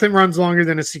 nothing runs longer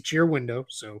than a 6-year window.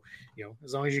 So,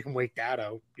 as long as you can wait that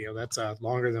out, that's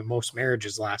longer than most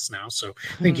marriages last now. So,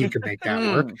 I think you could make that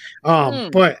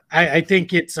work. But I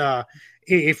think it's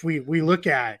if we look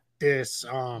at this,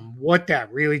 what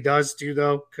that really does do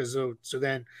though, because so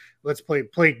then. Let's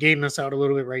game this out a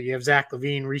little bit, right? You have Zach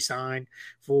LaVine re-signed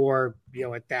for,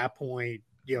 at that point,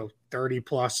 30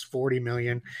 plus 40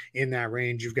 million in that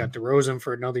range. You've got DeRozan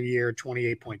for another year,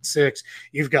 28.6.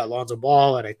 You've got Lonzo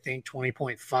Ball at, I think,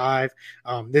 20.5.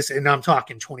 And I'm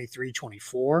talking 23,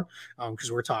 24,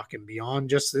 because we're talking beyond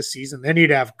just this season. Then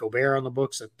you'd have Gobert on the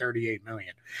books at 38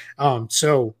 million.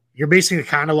 So you're basically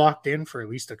kind of locked in for at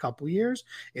least a couple years.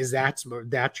 That's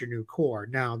your new core.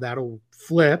 Now that'll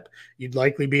flip. You'd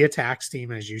likely be a tax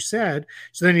team, as you said.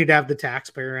 So then you'd have the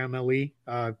taxpayer MLE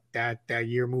that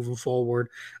year moving forward.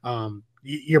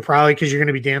 You're probably, because you're going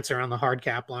to be dancing around the hard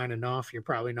cap line enough, you're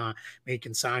probably not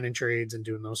making signing trades and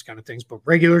doing those kind of things. But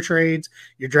regular trades,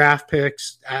 your draft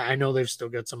picks, I know they've still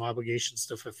got some obligations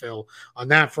to fulfill on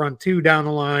that front too down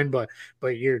the line. But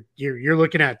you're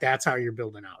looking at, that's how you're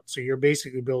building out. So you're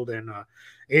basically building.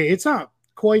 It's not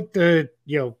quite the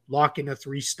lock into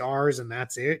 3 stars and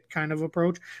that's it kind of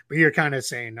approach, but you're kind of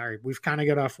saying, all right, we've kind of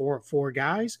got our four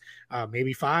guys,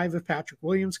 maybe 5 if Patrick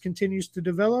Williams continues to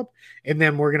develop, and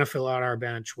then we're going to fill out our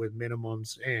bench with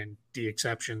minimums and the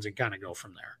exceptions and kind of go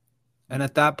from there. And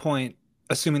at that point,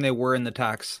 assuming they were in the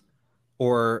tax,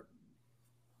 or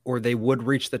they would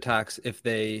reach the tax if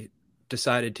they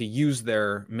decided to use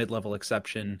their mid-level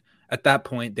exception, at that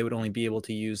point, they would only be able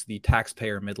to use the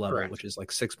taxpayer mid-level, correct, which is like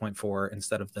 6.4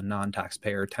 instead of the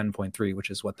non-taxpayer 10.3, which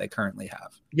is what they currently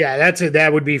have. Yeah, that's it.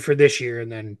 That would be for this year, and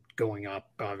then going up,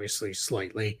 obviously,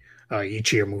 slightly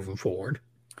each year moving forward.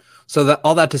 So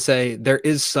all that to say, there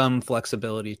is some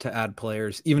flexibility to add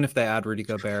players, even if they add Rudy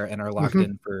Gobert and are locked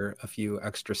in for a few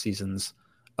extra seasons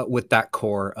with that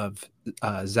core of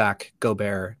Zach,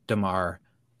 Gobert, DeMar,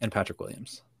 and Patrick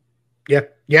Williams. Yeah,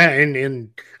 and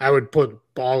I would put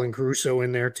Ball and Caruso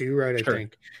in there too, right? Sure. I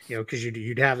think, because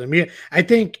you'd have them. Yeah, I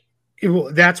think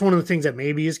that's one of the things that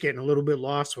maybe is getting a little bit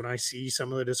lost when I see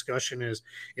some of the discussion is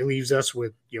it leaves us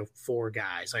with 4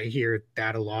 guys. I hear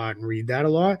that a lot and read that a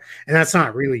lot, and that's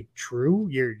not really true.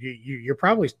 You're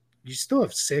probably, you still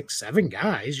have 6, 7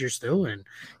 guys. You're still in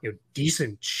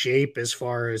decent shape as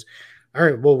far as, all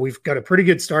right, well, we've got a pretty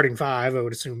good starting 5. I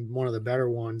would assume one of the better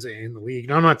ones in the league.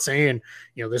 And I'm not saying,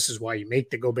 this is why you make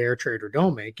the Gobert trade or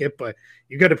don't make it, but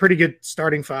you've got a pretty good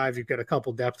starting 5. You've got a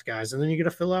couple depth guys, and then you got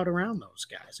to fill out around those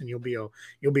guys, and you'll be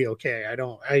okay.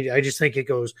 I just think it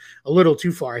goes a little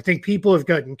too far. I think people have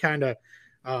gotten kind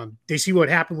of, they see what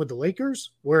happened with the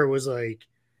Lakers, where it was like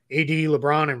AD,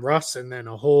 LeBron, and Russ, and then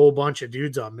a whole bunch of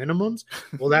dudes on minimums.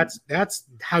 Well, that's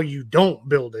how you don't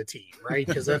build a team, right?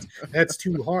 Because that's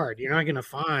too hard. You're not going to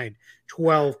find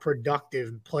 12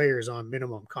 productive players on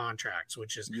minimum contracts,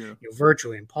 which is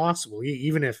virtually impossible.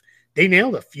 Even if they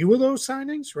nailed a few of those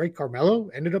signings, right? Carmelo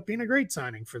ended up being a great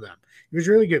signing for them. He was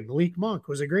really good. Malik Monk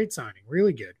was a great signing,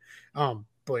 really good.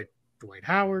 But Dwight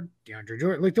Howard, DeAndre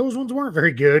Jordan, like those ones weren't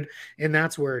very good. And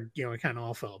that's where, it kind of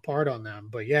all fell apart on them.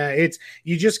 But yeah,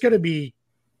 you just got to be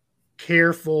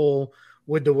careful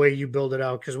with the way you build it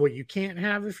out. Because what you can't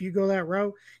have if you go that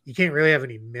route, you can't really have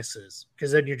any misses,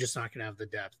 because then you're just not going to have the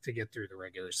depth to get through the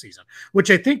regular season, which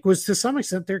I think was to some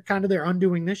extent, they're kind of their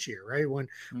undoing this year, right? When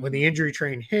the injury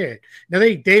train hit. Now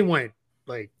they went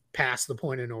like past the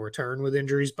point of no return with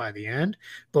injuries by the end,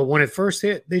 but when it first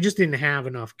hit, they just didn't have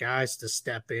enough guys to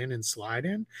step in and slide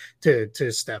in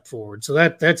to step forward. So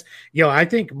that's I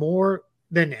think more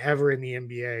than ever in the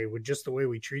NBA, with just the way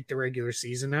we treat the regular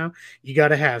season now, you got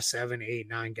to have 7, 8,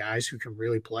 9 guys who can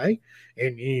really play,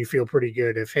 and you feel pretty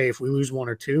good if we lose 1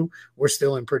 or 2, we're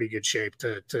still in pretty good shape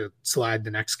to slide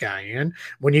the next guy in.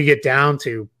 When you get down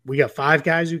to, we got 5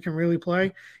 guys who can really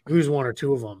play, you lose 1 or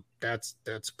 2 of them, that's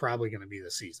probably going to be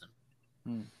the season.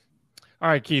 All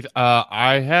right, Keith.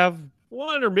 I have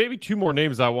 1 or maybe 2 more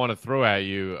names I want to throw at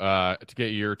you to get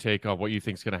your take on what you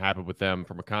think is going to happen with them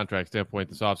from a contract standpoint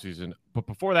this offseason. But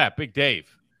before that, Big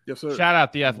Dave. Yes, sir. Shout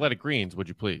out the Athletic Greens, would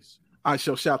you please? I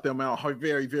shall shout them out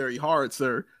very, very hard,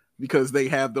 sir, because they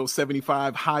have those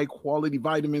 75 high-quality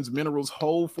vitamins, minerals,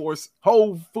 whole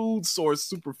food source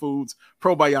superfoods,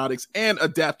 probiotics, and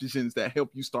adaptogens that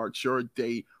help you start your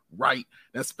day right.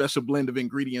 That special blend of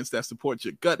ingredients that support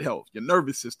your gut health, your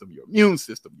nervous system, your immune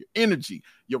system, your energy,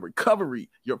 your recovery,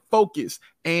 your focus,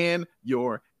 and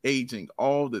your aging.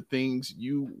 All the things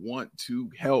you want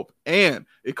to help. And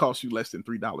it costs you less than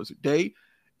 $3 a day.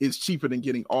 is cheaper than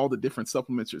getting all the different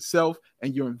supplements yourself,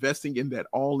 and you're investing in that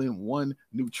all-in-one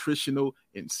nutritional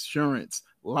insurance.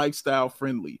 Lifestyle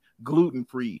friendly,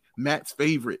 gluten-free, Matt's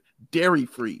favorite,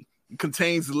 dairy-free. It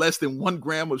contains less than 1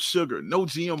 gram of sugar, no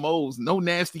GMOs, no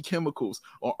nasty chemicals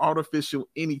or artificial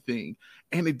anything.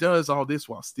 And it does all this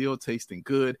while still tasting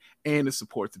good, and it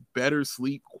supports better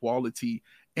sleep quality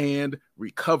and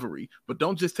recovery. But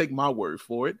don't just take my word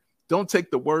for it. Don't take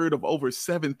the word of over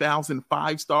 7,000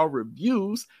 5-star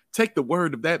reviews. Take the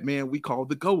word of that man we call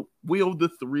the GOAT, Will the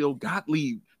Thrill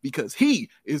Gottlieb, because he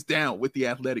is down with the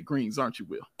Athletic Greens, aren't you,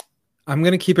 Will? I'm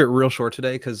going to keep it real short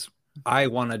today because I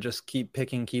want to just keep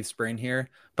picking Keith's brain here.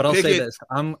 But I'll say this.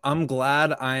 I'm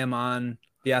glad I am on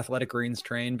the Athletic Greens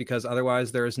train, because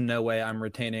otherwise there is no way I'm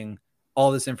retaining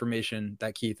all this information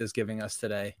that Keith is giving us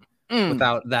today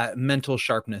without that mental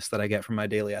sharpness that I get from my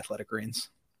daily Athletic Greens.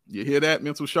 You hear that?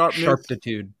 Mental sharpness?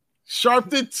 Sharptitude.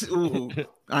 Sharptitude.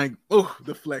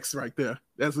 The flex right there.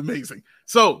 That's amazing.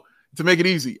 So, to make it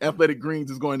easy, Athletic Greens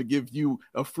is going to give you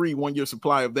a free 1-year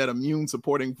supply of that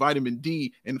immune-supporting vitamin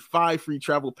D and 5 free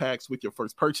travel packs with your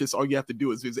first purchase. All you have to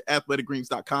do is visit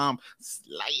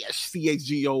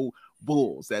athleticgreens.com/CHGO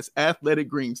Bulls. That's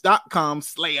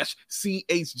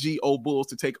athleticgreens.com/CHGO Bulls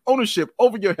to take ownership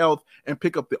over your health and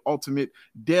pick up the ultimate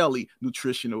daily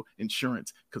nutritional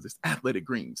insurance, because it's Athletic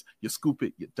Greens. You scoop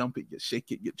it, you dump it, you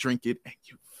shake it, you drink it, and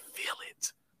you feel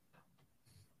it.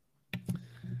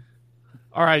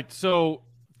 All right, so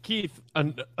Keith,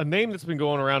 a name that's been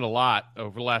going around a lot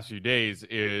over the last few days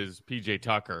is PJ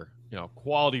Tucker.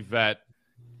 Quality vet,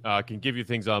 can give you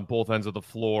things on both ends of the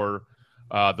floor.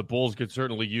 The Bulls could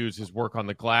certainly use his work on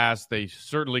the glass. They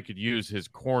certainly could use his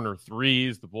corner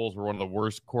threes. The Bulls were one of the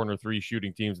worst corner three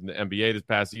shooting teams in the NBA this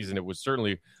past season. It was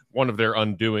certainly one of their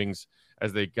undoings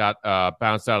as they got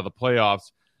bounced out of the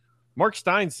playoffs. Mark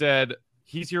Stein said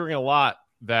he's hearing a lot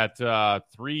that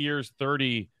 3 years,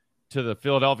 30 to the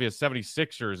Philadelphia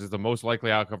 76ers is the most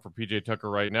likely outcome for PJ Tucker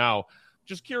right now.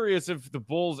 Just curious if the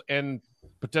Bulls and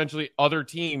potentially other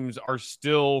teams are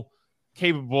still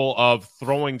capable of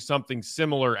throwing something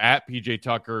similar at PJ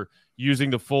Tucker using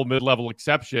the full mid-level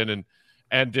exception.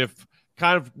 And if,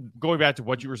 kind of going back to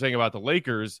what you were saying about the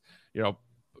Lakers,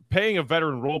 paying a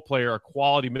veteran role player a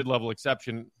quality mid-level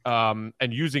exception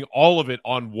and using all of it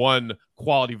on one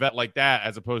quality vet like that,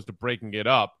 as opposed to breaking it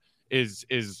up,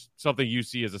 is something you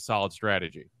see as a solid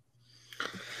strategy.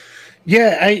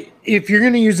 Yeah, if you're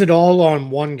going to use it all on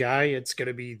one guy, it's going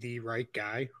to be the right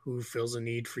guy who fills a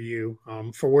need for you.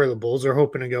 For where the Bulls are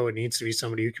hoping to go, it needs to be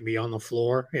somebody who can be on the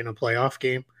floor in a playoff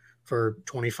game for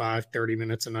 25, 30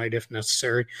 minutes a night if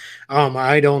necessary.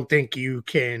 I don't think you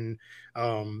can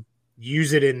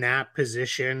use it in that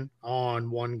position on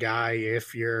one guy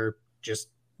if you're just,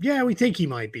 we think he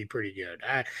might be pretty good.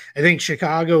 I think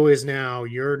Chicago is now,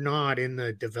 you're not in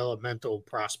the developmental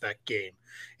prospect game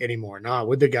anymore. Not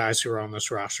with the guys who are on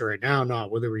this roster right now, not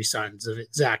with the re-signs of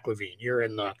Zach LaVine. You're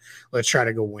in the let's try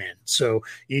to go win. So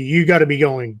you got to be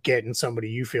getting somebody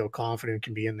you feel confident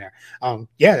can be in there.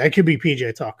 That could be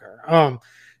PJ Tucker.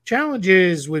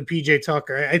 Challenges with PJ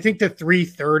Tucker, I think the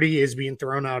 330 is being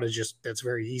thrown out as just, that's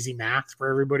very easy math for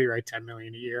everybody, right? 10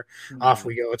 million a year. Off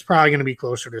we go. It's probably going to be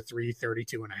closer to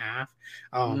 332 and a half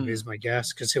is my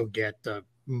guess, because he'll get the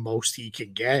most he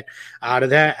can get out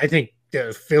of that. I think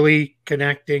the Philly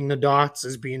connecting the dots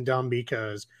is being done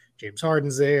because James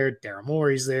Harden's there, Daryl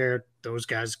Morey's there. Those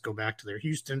guys go back to their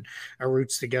Houston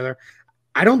roots together.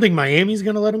 I don't think Miami's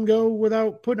going to let him go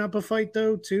without putting up a fight,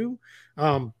 though, too.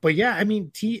 But yeah, I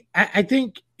mean, I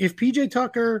think if PJ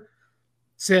Tucker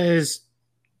says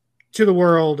to the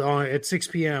world at 6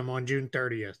 p.m. on June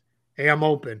 30th, hey, I'm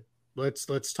open, let's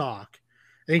talk,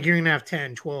 I think you're going to have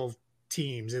 10, 12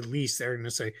 teams at least. They're going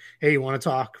to say, hey, you want to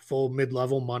talk full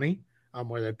mid-level money?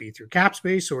 Whether that be through cap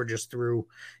space or just through,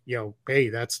 hey,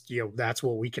 that's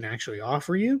what we can actually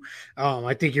offer you.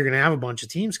 I think you're going to have a bunch of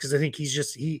teams, because I think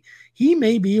he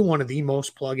may be one of the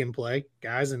most plug and play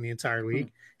guys in the entire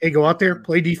league. Hey, go out there,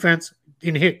 play defense,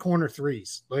 and hit corner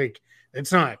threes. Like,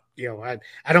 it's not, I'm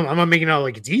not making it out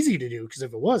like it's easy to do, because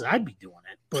if it was, I'd be doing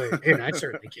it, but and I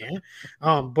certainly can't.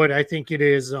 But I think it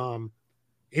is,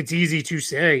 it's easy to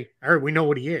say, all right, we know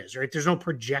what he is, right? There's no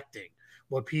projecting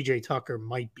what PJ Tucker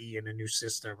might be in a new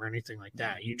system or anything like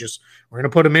that. We're going to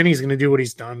put him in. He's going to do what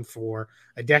he's done for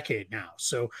a decade now.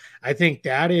 So I think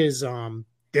that is,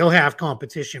 they'll have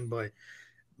competition, but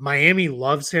Miami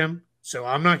loves him. So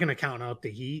I'm not going to count out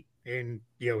the Heat and,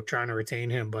 trying to retain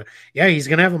him, but yeah, he's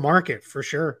going to have a market for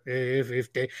sure.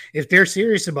 If they're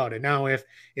serious about it. Now, if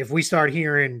we start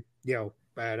hearing,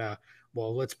 that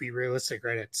Well, let's be realistic,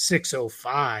 right? At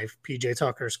 6:05, PJ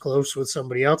Tucker's close with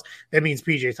somebody else. That means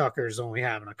PJ Tucker is only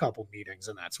having a couple meetings,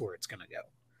 and that's where it's going to go.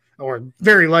 Or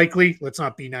very likely, let's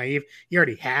not be naive, he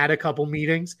already had a couple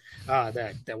meetings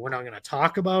that we're not going to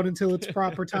talk about until it's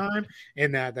proper time,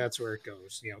 and that's where it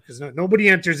goes. Because nobody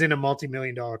enters into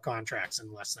multi-million-dollar contracts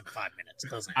in less than 5 minutes. It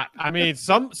doesn't happen. I mean,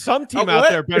 some team out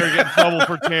there better get in trouble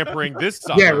for tampering this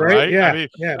summer, yeah, right? Yeah, I mean,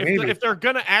 maybe. If they're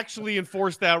going to actually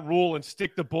enforce that rule and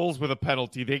stick the Bulls with a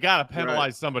penalty, they got to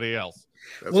penalize somebody else.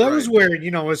 That's that right. was where,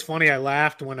 it was funny. I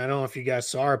laughed when, I don't know if you guys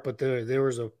saw it, but there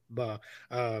was a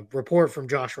report from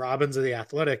Josh Robbins of The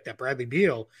Athletic that Bradley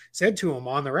Beal said to him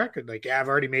on the record, like, yeah, I've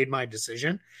already made my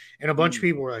decision. And a bunch of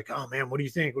people were like, oh man, what do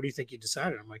you think? What do you think he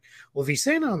decided? I'm like, well, if he's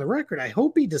saying it on the record, I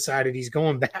hope he decided he's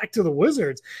going back to the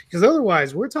Wizards, because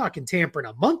otherwise we're talking tampering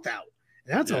a month out.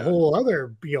 And that's a whole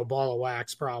other ball of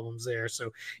wax problems there.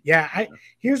 So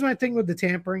here's my thing with the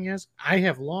tampering is I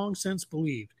have long since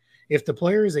believed if the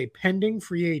player is a pending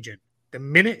free agent, the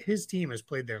minute his team has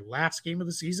played their last game of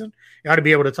the season, you ought to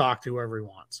be able to talk to whoever he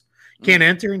wants. Can't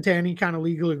enter into any kind of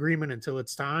legal agreement until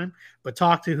it's time, but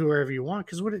talk to whoever you want,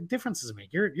 because what difference does it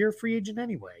make? You're a free agent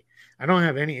anyway. I don't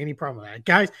have any problem with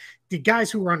that. The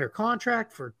guys who are under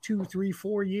contract for 2, 3,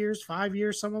 4 years, 5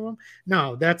 years, some of them,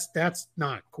 no, that's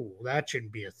not cool. That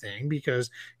shouldn't be a thing, because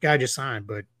guy just signed.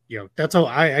 But that's all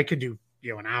I could do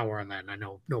an hour on that, and I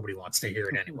know nobody wants to hear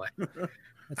it anyway.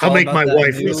 I'll make my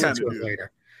wife listen to it later.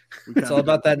 It's all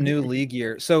about that new league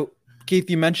year. So, Keith,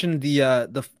 you mentioned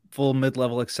the full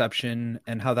mid-level exception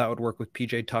and how that would work with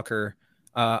PJ Tucker.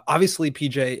 Obviously,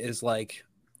 PJ is like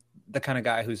the kind of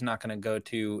guy who's not going to go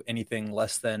to anything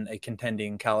less than a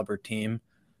contending caliber team.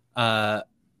 I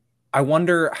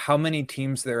wonder how many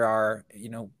teams there are.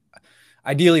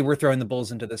 Ideally, we're throwing the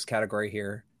Bulls into this category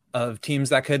here of teams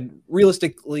that could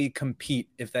realistically compete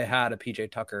if they had a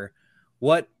PJ Tucker.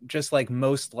 What just like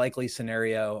most likely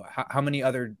scenario, how many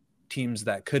other teams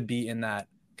that could be in that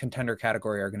contender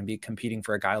category are going to be competing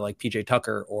for a guy like PJ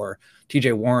Tucker or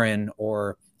TJ Warren,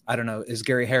 or I don't know, is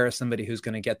Gary Harris somebody who's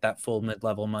going to get that full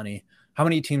mid-level money? How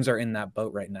many teams are in that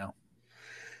boat right now?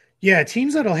 Yeah,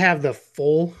 teams that'll have the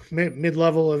full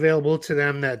mid-level available to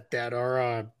them that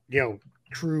are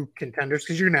true contenders,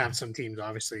 because you're going to have some teams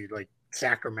obviously like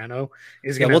Sacramento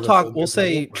is going to we'll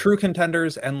say true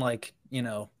contenders and like,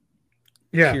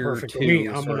 tier perfect. Two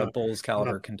sort of Bulls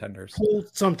caliber contenders. Pull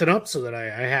something up so that I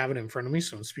have it in front of me,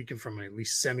 so I'm speaking from at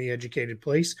least semi-educated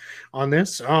place on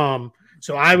this.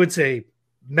 So I would say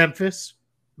Memphis,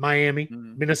 Miami,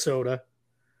 Minnesota,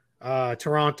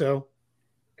 Toronto.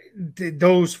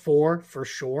 Those four for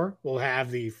sure will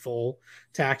have the full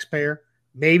taxpayer.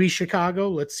 Maybe Chicago.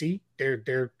 Let's see.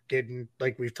 They're getting,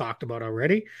 like we've talked about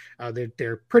already.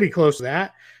 They're pretty close to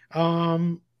that.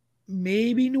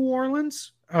 Maybe New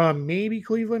Orleans. Maybe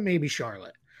Cleveland, maybe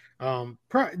Charlotte.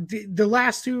 The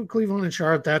last two, Cleveland and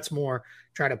Charlotte, that's more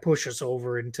try to push us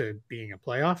over into being a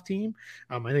playoff team.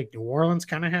 I think New Orleans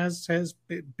kind of has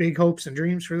big hopes and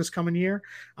dreams for this coming year.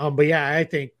 But yeah, I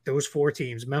think those four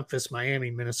teams, Memphis, Miami,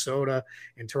 Minnesota,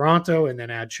 and Toronto, and then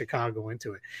add Chicago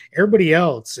into it. Everybody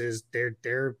else is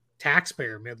they're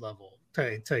taxpayer mid-level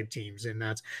type teams, and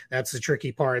that's the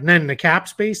tricky part. And then the cap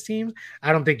space teams,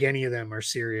 I don't think any of them are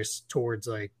serious towards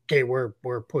like, okay, we're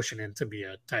pushing in to be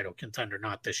a title contender,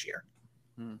 not this year.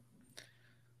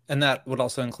 And that would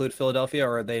also include Philadelphia,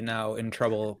 or are they now in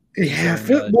trouble? Yeah,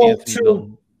 Philly's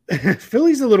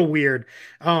a little weird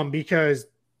because,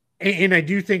 and I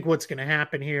do think what's going to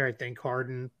happen here, I think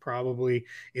Harden probably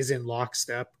is in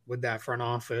lockstep with that front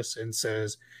office and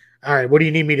says, all right, what do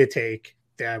you need me to take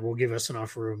that will give us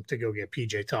enough room to go get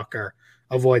PJ Tucker,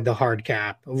 avoid the hard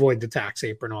cap, avoid the tax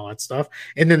apron, all that stuff.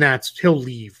 And then he'll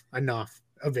leave enough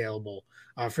available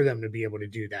for them to be able to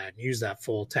do that and use that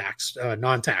full tax,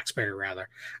 non-taxpayer rather,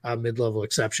 mid-level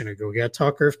exception to go get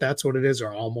Tucker, if that's what it is,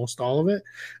 or almost all of it.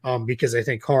 Because I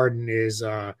think Harden is,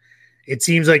 it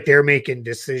seems like they're making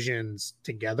decisions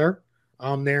together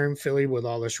there in Philly with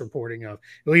all this reporting of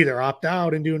he'll either opt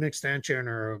out and do an extension,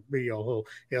 or he'll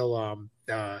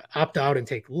opt out and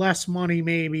take less money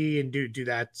maybe and do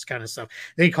that kind of stuff.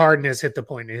 I think Harden has hit the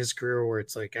point in his career where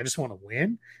it's like, I just want to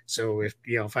win. So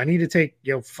if I need to take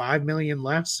 $5 million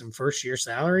less in first year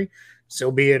salary, so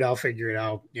be it. I'll figure it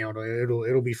out.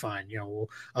 It'll be fine.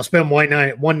 I'll spend one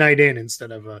night in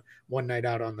instead of one night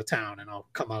out on the town, and I'll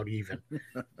come out even.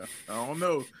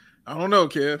 I don't know,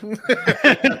 kid.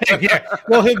 Yeah.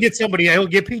 Well, he'll get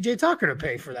PJ Tucker to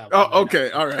pay for that. Oh,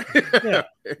 okay. All right. Yeah.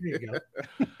 There you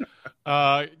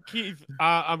go. Keith,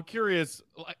 I'm curious.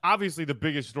 Obviously, the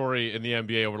biggest story in the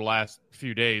NBA over the last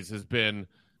few days has been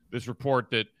this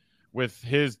report that with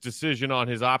his decision on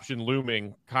his option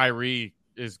looming, Kyrie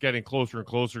is getting closer and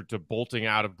closer to bolting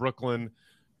out of Brooklyn,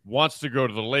 wants to go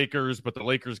to the Lakers, but the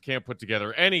Lakers can't put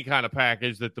together any kind of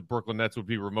package that the Brooklyn Nets would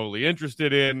be remotely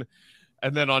interested in.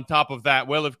 And then on top of that,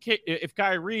 well, if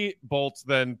Kyrie bolts,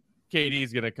 then KD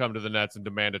is going to come to the Nets and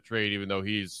demand a trade, even though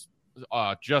he's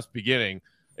just beginning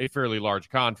a fairly large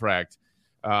contract.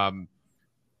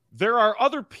 There are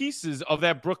other pieces of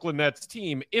that Brooklyn Nets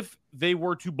team, if they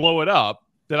were to blow it up,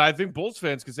 that I think Bulls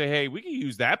fans could say, hey, we can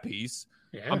use that piece.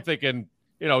 Yeah. I'm thinking,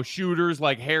 shooters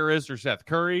like Harris or Seth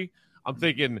Curry. I'm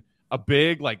thinking a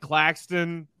big like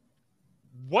Claxton.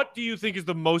 What do you think is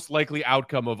the most likely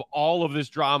outcome of all of this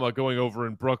drama going over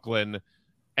in Brooklyn?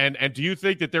 And do you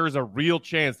think that there is a real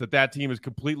chance that team is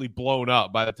completely blown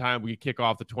up by the time we kick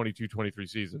off the 22-23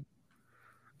 season?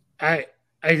 I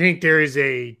think there is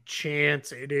a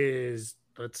chance it is,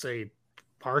 let's say,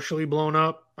 partially blown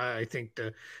up. I think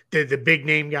the big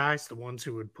name guys, the ones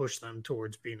who would push them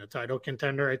towards being a title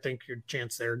contender, I think your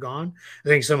chance they're gone. I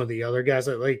think some of the other guys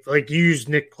that like you use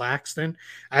Nick Claxton,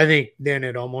 I think then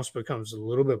it almost becomes a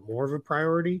little bit more of a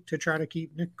priority to try to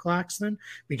keep Nick Claxton,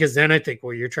 because then I think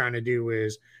what you're trying to do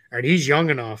is, all right, he's young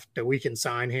enough that we can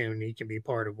sign him and he can be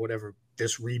part of whatever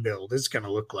this rebuild is going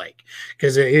to look like.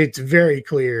 Because it's very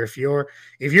clear if you're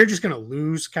just going to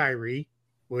lose Kyrie,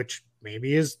 which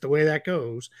maybe is the way that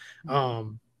goes,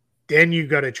 then you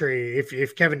got to trade.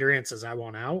 If Kevin Durant says, I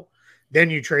want out, then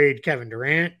you trade Kevin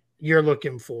Durant. You're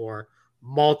looking for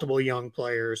multiple young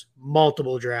players,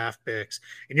 multiple draft picks,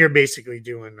 and you're basically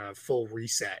doing a full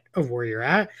reset of where you're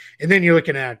at. And then you're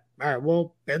looking at, all right,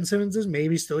 well, Ben Simmons is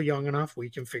maybe still young enough. We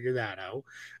can figure that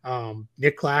out.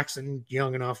 Nick Claxton,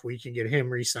 young enough. We can get him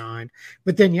re-signed.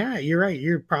 But then, yeah, you're right.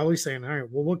 You're probably saying, all right,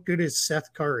 well, what good is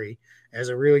Seth Curry as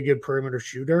a really good perimeter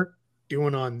shooter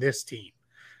doing on this team?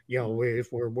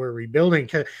 If we're rebuilding,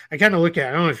 I kind of look at,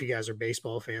 I don't know if you guys are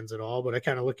baseball fans at all, but I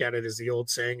kind of look at it as the old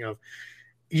saying of,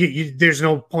 there's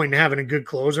no point in having a good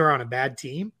closer on a bad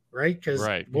team, right? Because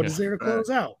what is there to close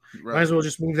out? Right. Might as well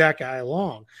just move that guy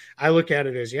along. I look at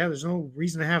it as, there's no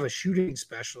reason to have a shooting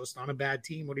specialist on a bad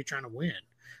team. What are you trying to win?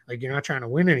 Like, you're not trying to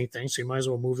win anything, so you might as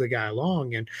well move the guy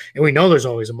along. And we know there's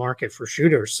always a market for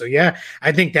shooters. So,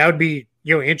 I think that would be,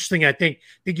 interesting. I think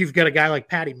you've got a guy like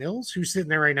Patty Mills who's sitting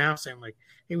there right now saying, like,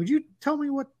 hey, would you tell me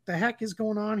what the heck is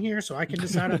going on here so I can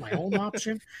decide on my own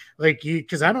option?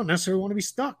 Because I don't necessarily want to be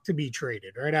stuck to be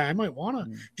traded, right? I might want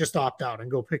to just opt out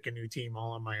and go pick a new team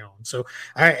all on my own. So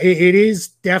it is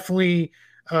definitely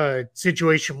a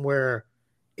situation where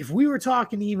if we were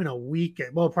talking even a week,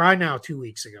 well, probably now 2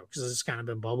 weeks ago, because it's kind of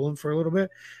been bubbling for a little bit,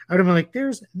 I would have been like,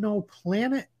 there's no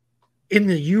planet in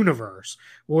the universe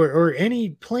or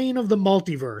any plane of the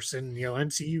multiverse in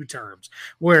MCU terms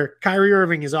where Kyrie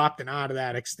Irving is opting out of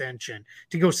that extension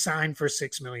to go sign for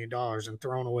 $6 million and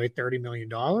throwing away $30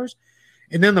 million.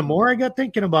 And then the more I got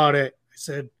thinking about it, I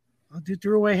said, well, dude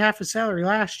threw away half his salary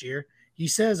last year. He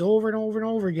says over and over and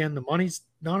over again, the money's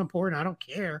not important. I don't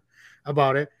care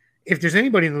about it. If there's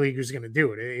anybody in the league who's going to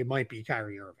do it, it might be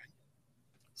Kyrie Irving.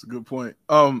 That's a good point.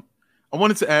 I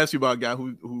wanted to ask you about a guy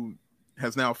who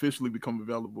has now officially become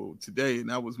available today, and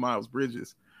that was Miles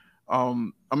Bridges.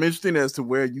 I'm interested as to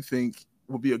where you think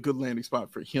will be a good landing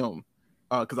spot for him,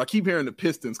 because I keep hearing the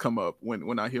Pistons come up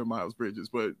when I hear Miles Bridges,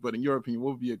 but in your opinion,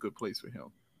 what would be a good place for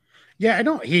him? Yeah, I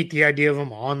don't hate the idea of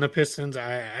him on the Pistons.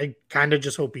 I kind of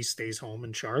just hope he stays home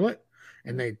in Charlotte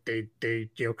and they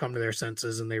come to their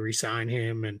senses and they re-sign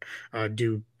him and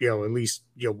do at least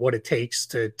what it takes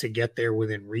to get there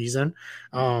within reason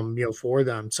for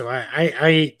them. So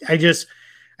I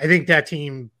think that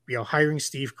team hiring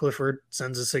Steve Clifford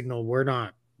sends a signal we're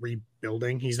not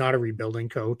rebuilding. He's not a rebuilding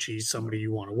coach. He's somebody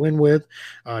you want to win with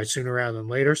sooner rather than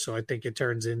later. So I think it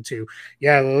turns into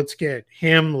let's get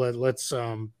him. Let's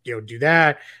do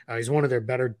that. He's one of their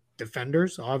better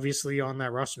defenders, obviously, on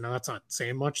that roster. Now that's not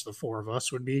saying much. The four of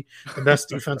us would be the best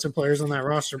defensive players on that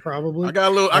roster, probably. I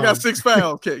got 6 fouls.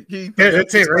 Okay,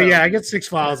 that's it, right? Yeah, I get 6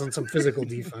 fouls and some physical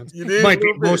defense. It might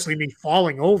be mostly me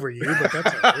falling over you, but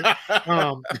that's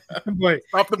all right. But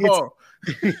stop the ball.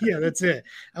 Yeah, that's it.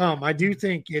 I do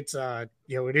think it's it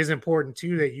is important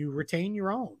too that you retain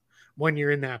your own when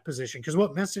you're in that position, because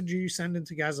what message are you sending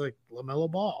to guys like LaMelo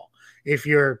Ball if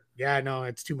you're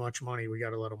it's too much money, we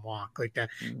got to let him walk? Like that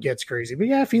gets crazy. But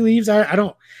if he leaves,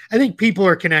 I think people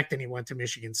are connecting. He went to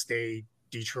Michigan State,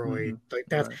 Detroit, like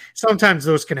that. Right. Sometimes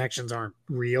those connections aren't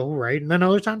real, right? And then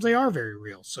other times they are very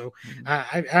real. So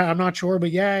I'm not sure, but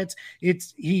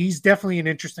he's definitely an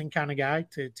interesting kind of guy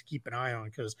to keep an eye on,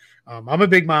 because I'm a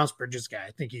big Miles Bridges guy.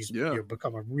 I think he's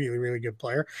become a really, really good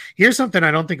player. Here's something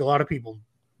I don't think a lot of people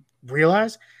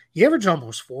realize. He averaged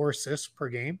almost 4 assists per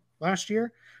game last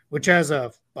year, which as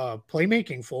a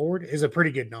playmaking forward is a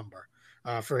pretty good number.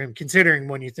 for him, considering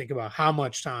when you think about how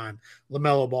much time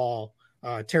LaMelo Ball,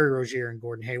 Terry Rozier, and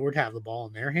Gordon Hayward have the ball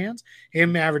in their hands.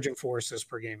 Him averaging 4 assists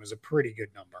per game is a pretty good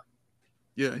number.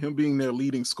 Yeah, him being their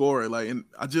leading scorer, and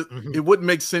it wouldn't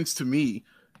make sense to me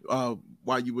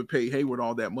why you would pay Hayward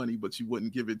all that money, but you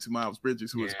wouldn't give it to Miles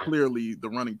Bridges, who is clearly the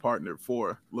running partner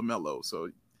for LaMelo. So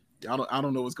I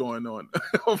don't know what's going on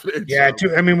over there.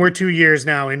 Yeah, we're 2 years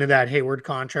now into that Hayward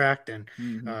contract, and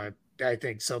I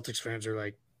think Celtics fans are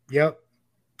like, "Yep,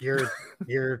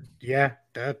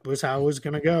 that was how it was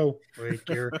gonna go." Like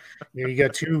you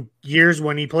got 2 years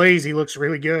when he plays, he looks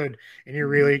really good, and you're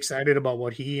really excited about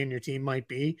what he and your team might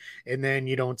be, and then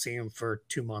you don't see him for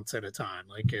 2 months at a time.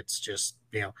 Like it's just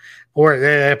that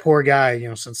poor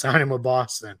guy. Since signing with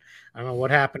Boston, I don't know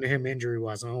what happened to him injury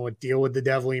wise. I don't know what deal with the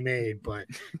devil he made, but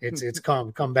it's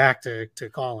come back to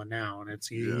Colin now, and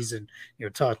he's in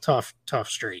tough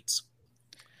straits.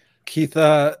 Keith,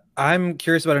 I'm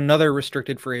curious about another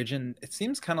restricted free agent. It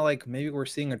seems kind of like maybe we're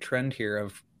seeing a trend here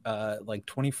of like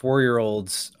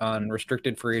 24-year-olds on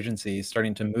restricted free agency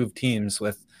starting to move teams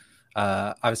with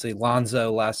obviously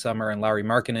Lonzo last summer and Lauri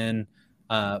Markkanen,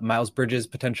 Miles Bridges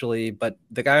potentially. But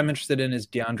the guy I'm interested in is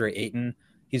DeAndre Ayton.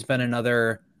 He's been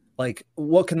another, like,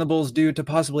 what can the Bulls do to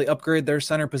possibly upgrade their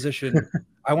center position?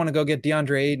 I want to go get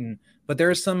DeAndre Ayton. But there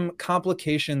are some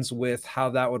complications with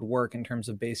how that would work in terms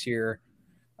of base year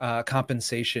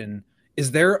compensation. Is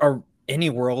there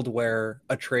any world where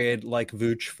a trade like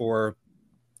Vooch for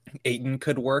Ayton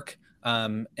could work?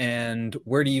 And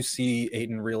where do you see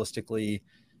Ayton realistically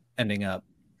ending up?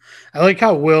 I like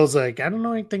how Will's like, I don't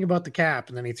know anything about the cap,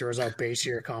 and then he throws out base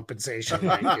year compensation.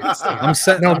 Like I'm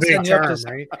setting you up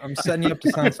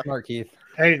to sound smart, Keith.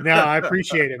 Hey, no, I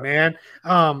appreciate it, man.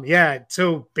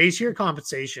 So base year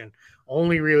compensation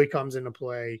only really comes into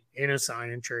play in a sign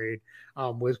and trade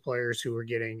with players who are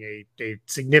getting a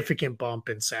significant bump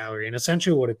in salary. And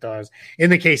essentially what it does in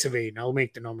the case of Ayton, I'll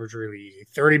make the numbers really easy.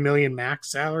 30 million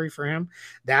max salary for him.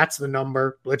 That's the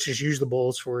number. Let's just use the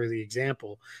Bulls for the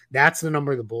example. That's the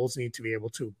number the Bulls need to be able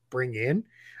to bring in.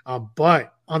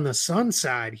 But on the Sun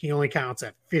side, he only counts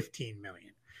at 15 million.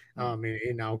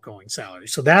 In outgoing salary.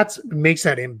 So that makes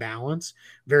that imbalance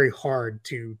very hard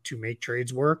to make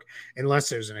trades work unless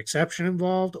there's an exception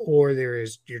involved or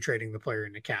you're trading the player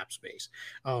in the cap space.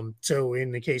 So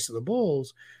in the case of the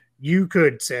Bulls, you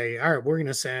could say, all right, we're going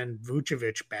to send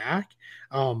Vucevic back.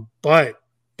 But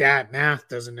that math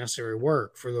doesn't necessarily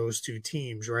work for those two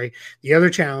teams, right? The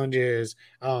other challenge is,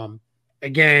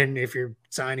 again, if you're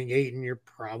signing Ayton, you're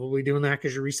probably doing that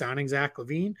because you're re-signing Zach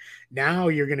LaVine. Now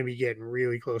you're going to be getting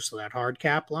really close to that hard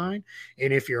cap line.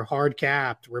 And if you're hard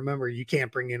capped, remember, you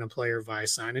can't bring in a player via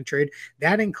sign and trade.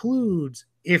 That includes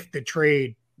if the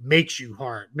trade makes you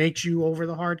over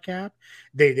the hard cap.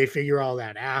 They figure all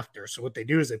that after. So what they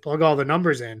do is they plug all the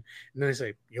numbers in and then they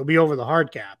say, you'll be over the hard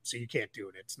cap. So you can't do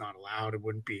it. It's not allowed. It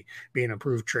wouldn't be an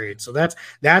approved trade. So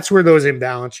that's where those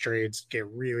imbalanced trades get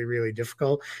really, really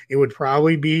difficult. It would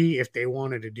probably be if they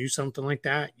wanted to do something like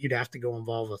that, you'd have to go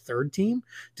involve a third team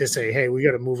to say, hey, we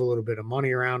got to move a little bit of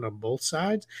money around on both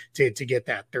sides to get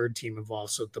that third team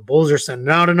involved. So the Bulls are sending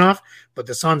out enough, but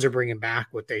the Suns are bringing back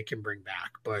what they can bring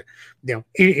back. But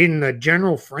in the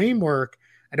general framework,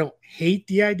 I don't hate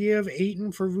the idea of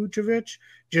Ayton for Vucevic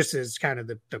just as kind of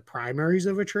the primaries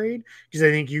of a trade, because I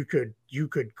think you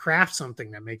could craft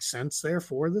something that makes sense there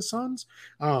for the Suns.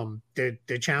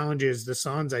 The challenge is the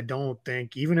Suns, I don't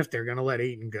think, even if they're going to let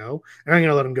Ayton go, they're not going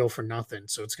to let him go for nothing.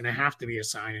 So it's going to have to be a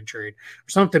sign and trade or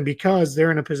something because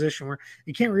they're in a position where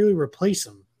you can't really replace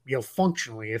him,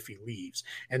 functionally if he leaves.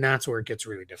 And that's where it gets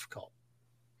really difficult.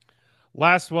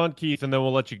 Last one, Keith, and then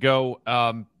we'll let you go.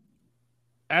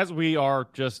 As we are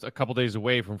just a couple days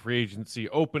away from free agency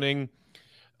opening,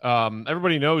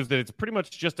 everybody knows that it's pretty much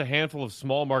just a handful of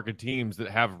small market teams that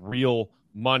have real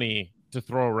money to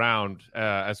throw around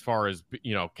as far as,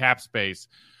 cap space.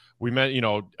 We met,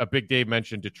 a Big Dave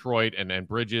mentioned Detroit and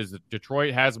Bridges.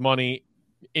 Detroit has money.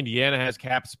 Indiana has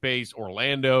cap space.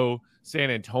 Orlando, San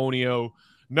Antonio.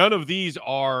 None of these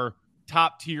are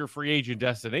top tier free agent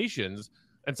destinations.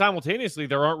 And simultaneously,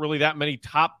 there aren't really that many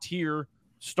top tier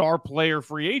star player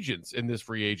free agents in this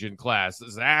free agent class.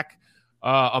 Zach,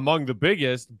 among the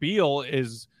biggest. Beal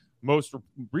is most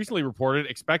recently reported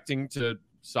expecting to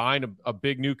sign a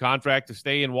big new contract to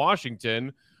stay in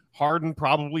Washington. Harden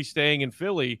probably staying in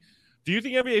Philly. Do you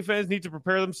think NBA fans need to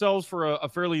prepare themselves for a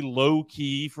fairly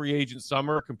low-key free agent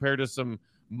summer compared to some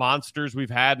monsters we've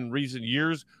had in recent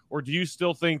years? Or do you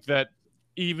still think that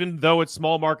even though it's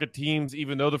small market teams,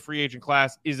 even though the free agent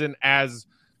class isn't as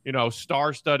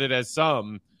star-studded as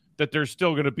some, that there's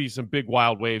still going to be some big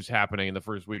wild waves happening in the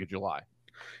first week of July?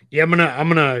 Yeah, I'm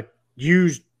gonna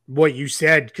use what you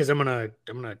said, because I'm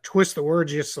gonna twist the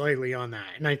words just slightly on that.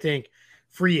 And I think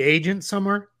free agent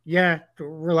summer, yeah,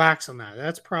 relax on that.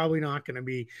 That's probably not going to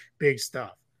be big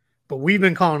stuff. But we've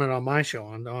been calling it on my show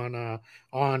on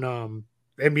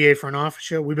NBA Front Office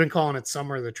show. We've been calling it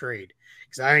summer of the trade,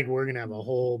 because I think we're going to have a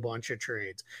whole bunch of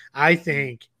trades. I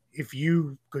think if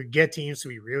you could get teams to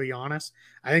be really honest,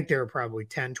 I think there are probably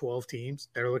 10, 12 teams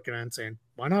that are looking at it and saying,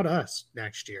 why not us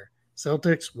next year?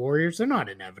 Celtics, Warriors, they're not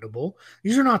inevitable.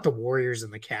 These are not the Warriors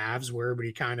and the Cavs where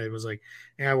everybody kind of was like,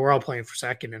 yeah, we're all playing for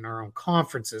second in our own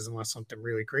conferences unless something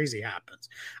really crazy happens.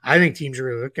 I think teams are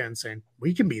really looking and saying,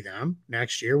 we can be them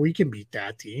next year. We can beat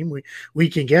that team. We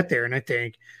can get there. And I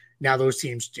think now those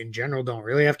teams in general don't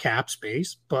really have cap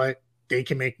space, but they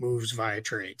can make moves via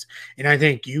trades. And I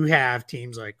think you have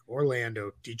teams like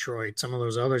Orlando, Detroit, some of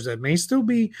those others that may still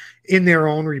be in their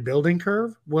own rebuilding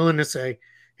curve, willing to say,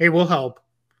 hey, we'll help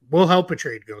a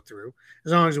trade go through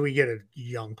as long as we get a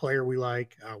young player we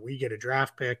like, we get a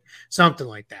draft pick, something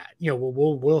like that.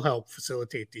 We'll help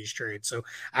facilitate these trades. So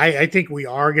I think we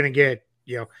are going to get,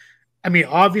 I mean,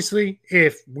 obviously,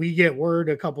 if we get word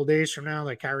a couple days from now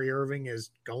that Kyrie Irving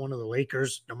is going to the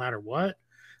Lakers, no matter what,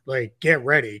 like, get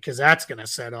ready, because that's going to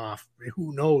set off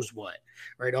who knows what,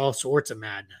 right? All sorts of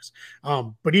madness.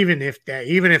 But even if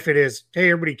it is, hey,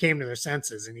 everybody came to their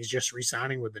senses and he's just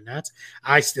re-signing with the Nets,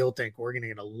 I still think we're going to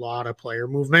get a lot of player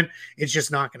movement. It's just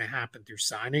not going to happen through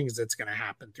signings. It's going to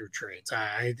happen through trades.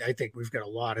 I think we've got a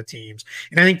lot of teams.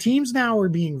 And I think teams now are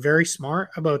being very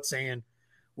smart about saying,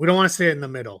 we don't want to sit in the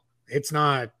middle. It's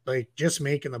not like just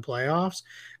making the playoffs.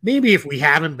 Maybe if we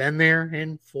haven't been there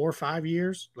in 4 or 5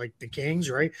 years, like the Kings,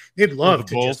 right? They'd love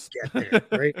to just get there,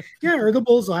 right? Yeah, or the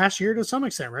Bulls last year to some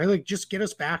extent, right? Like, just get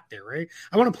us back there, right?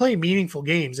 I want to play meaningful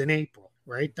games in April,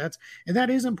 right? That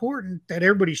is important, that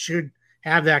everybody should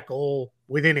have that goal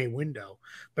within a window.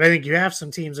 But I think you have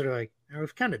some teams that are like,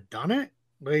 we've kind of done it.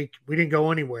 Like, we didn't go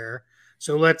anywhere.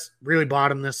 So let's really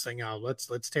bottom this thing out. Let's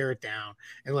tear it down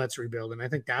and let's rebuild. And I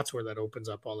think that's where that opens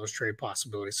up all those trade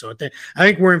possibilities. So I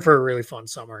think we're in for a really fun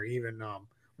summer, even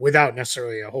without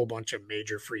necessarily a whole bunch of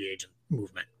major free agent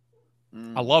movement.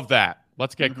 I love that.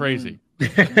 Let's get crazy.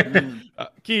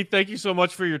 Keith, thank you so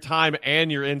much for your time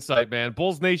and your insight, man.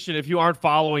 Bulls Nation, if you aren't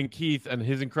following Keith and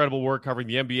his incredible work covering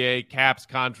the NBA, caps,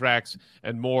 contracts,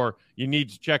 and more, you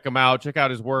need to check him out. Check out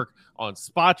his work on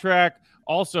Spotrac.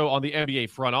 Also on the NBA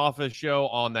Front Office show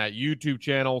on that YouTube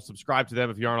channel. Subscribe to them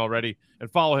if you aren't already. And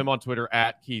follow him on Twitter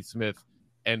at Keith Smith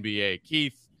NBA.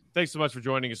 Keith, thanks so much for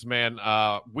joining us, man.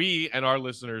 We and our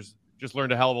listeners just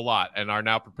learned a hell of a lot and are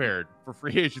now prepared for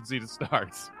free agency to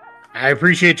start. I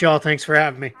appreciate y'all. Thanks for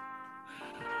having me.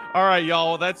 All right, y'all.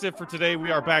 Well, that's it for today.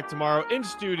 We are back tomorrow in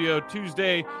studio,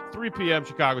 Tuesday, 3 p.m.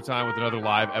 Chicago time with another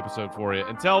live episode for you.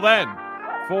 Until then,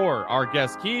 for our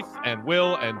guests Keith and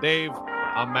Will and Dave,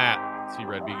 I'm Matt. See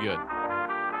Red be good.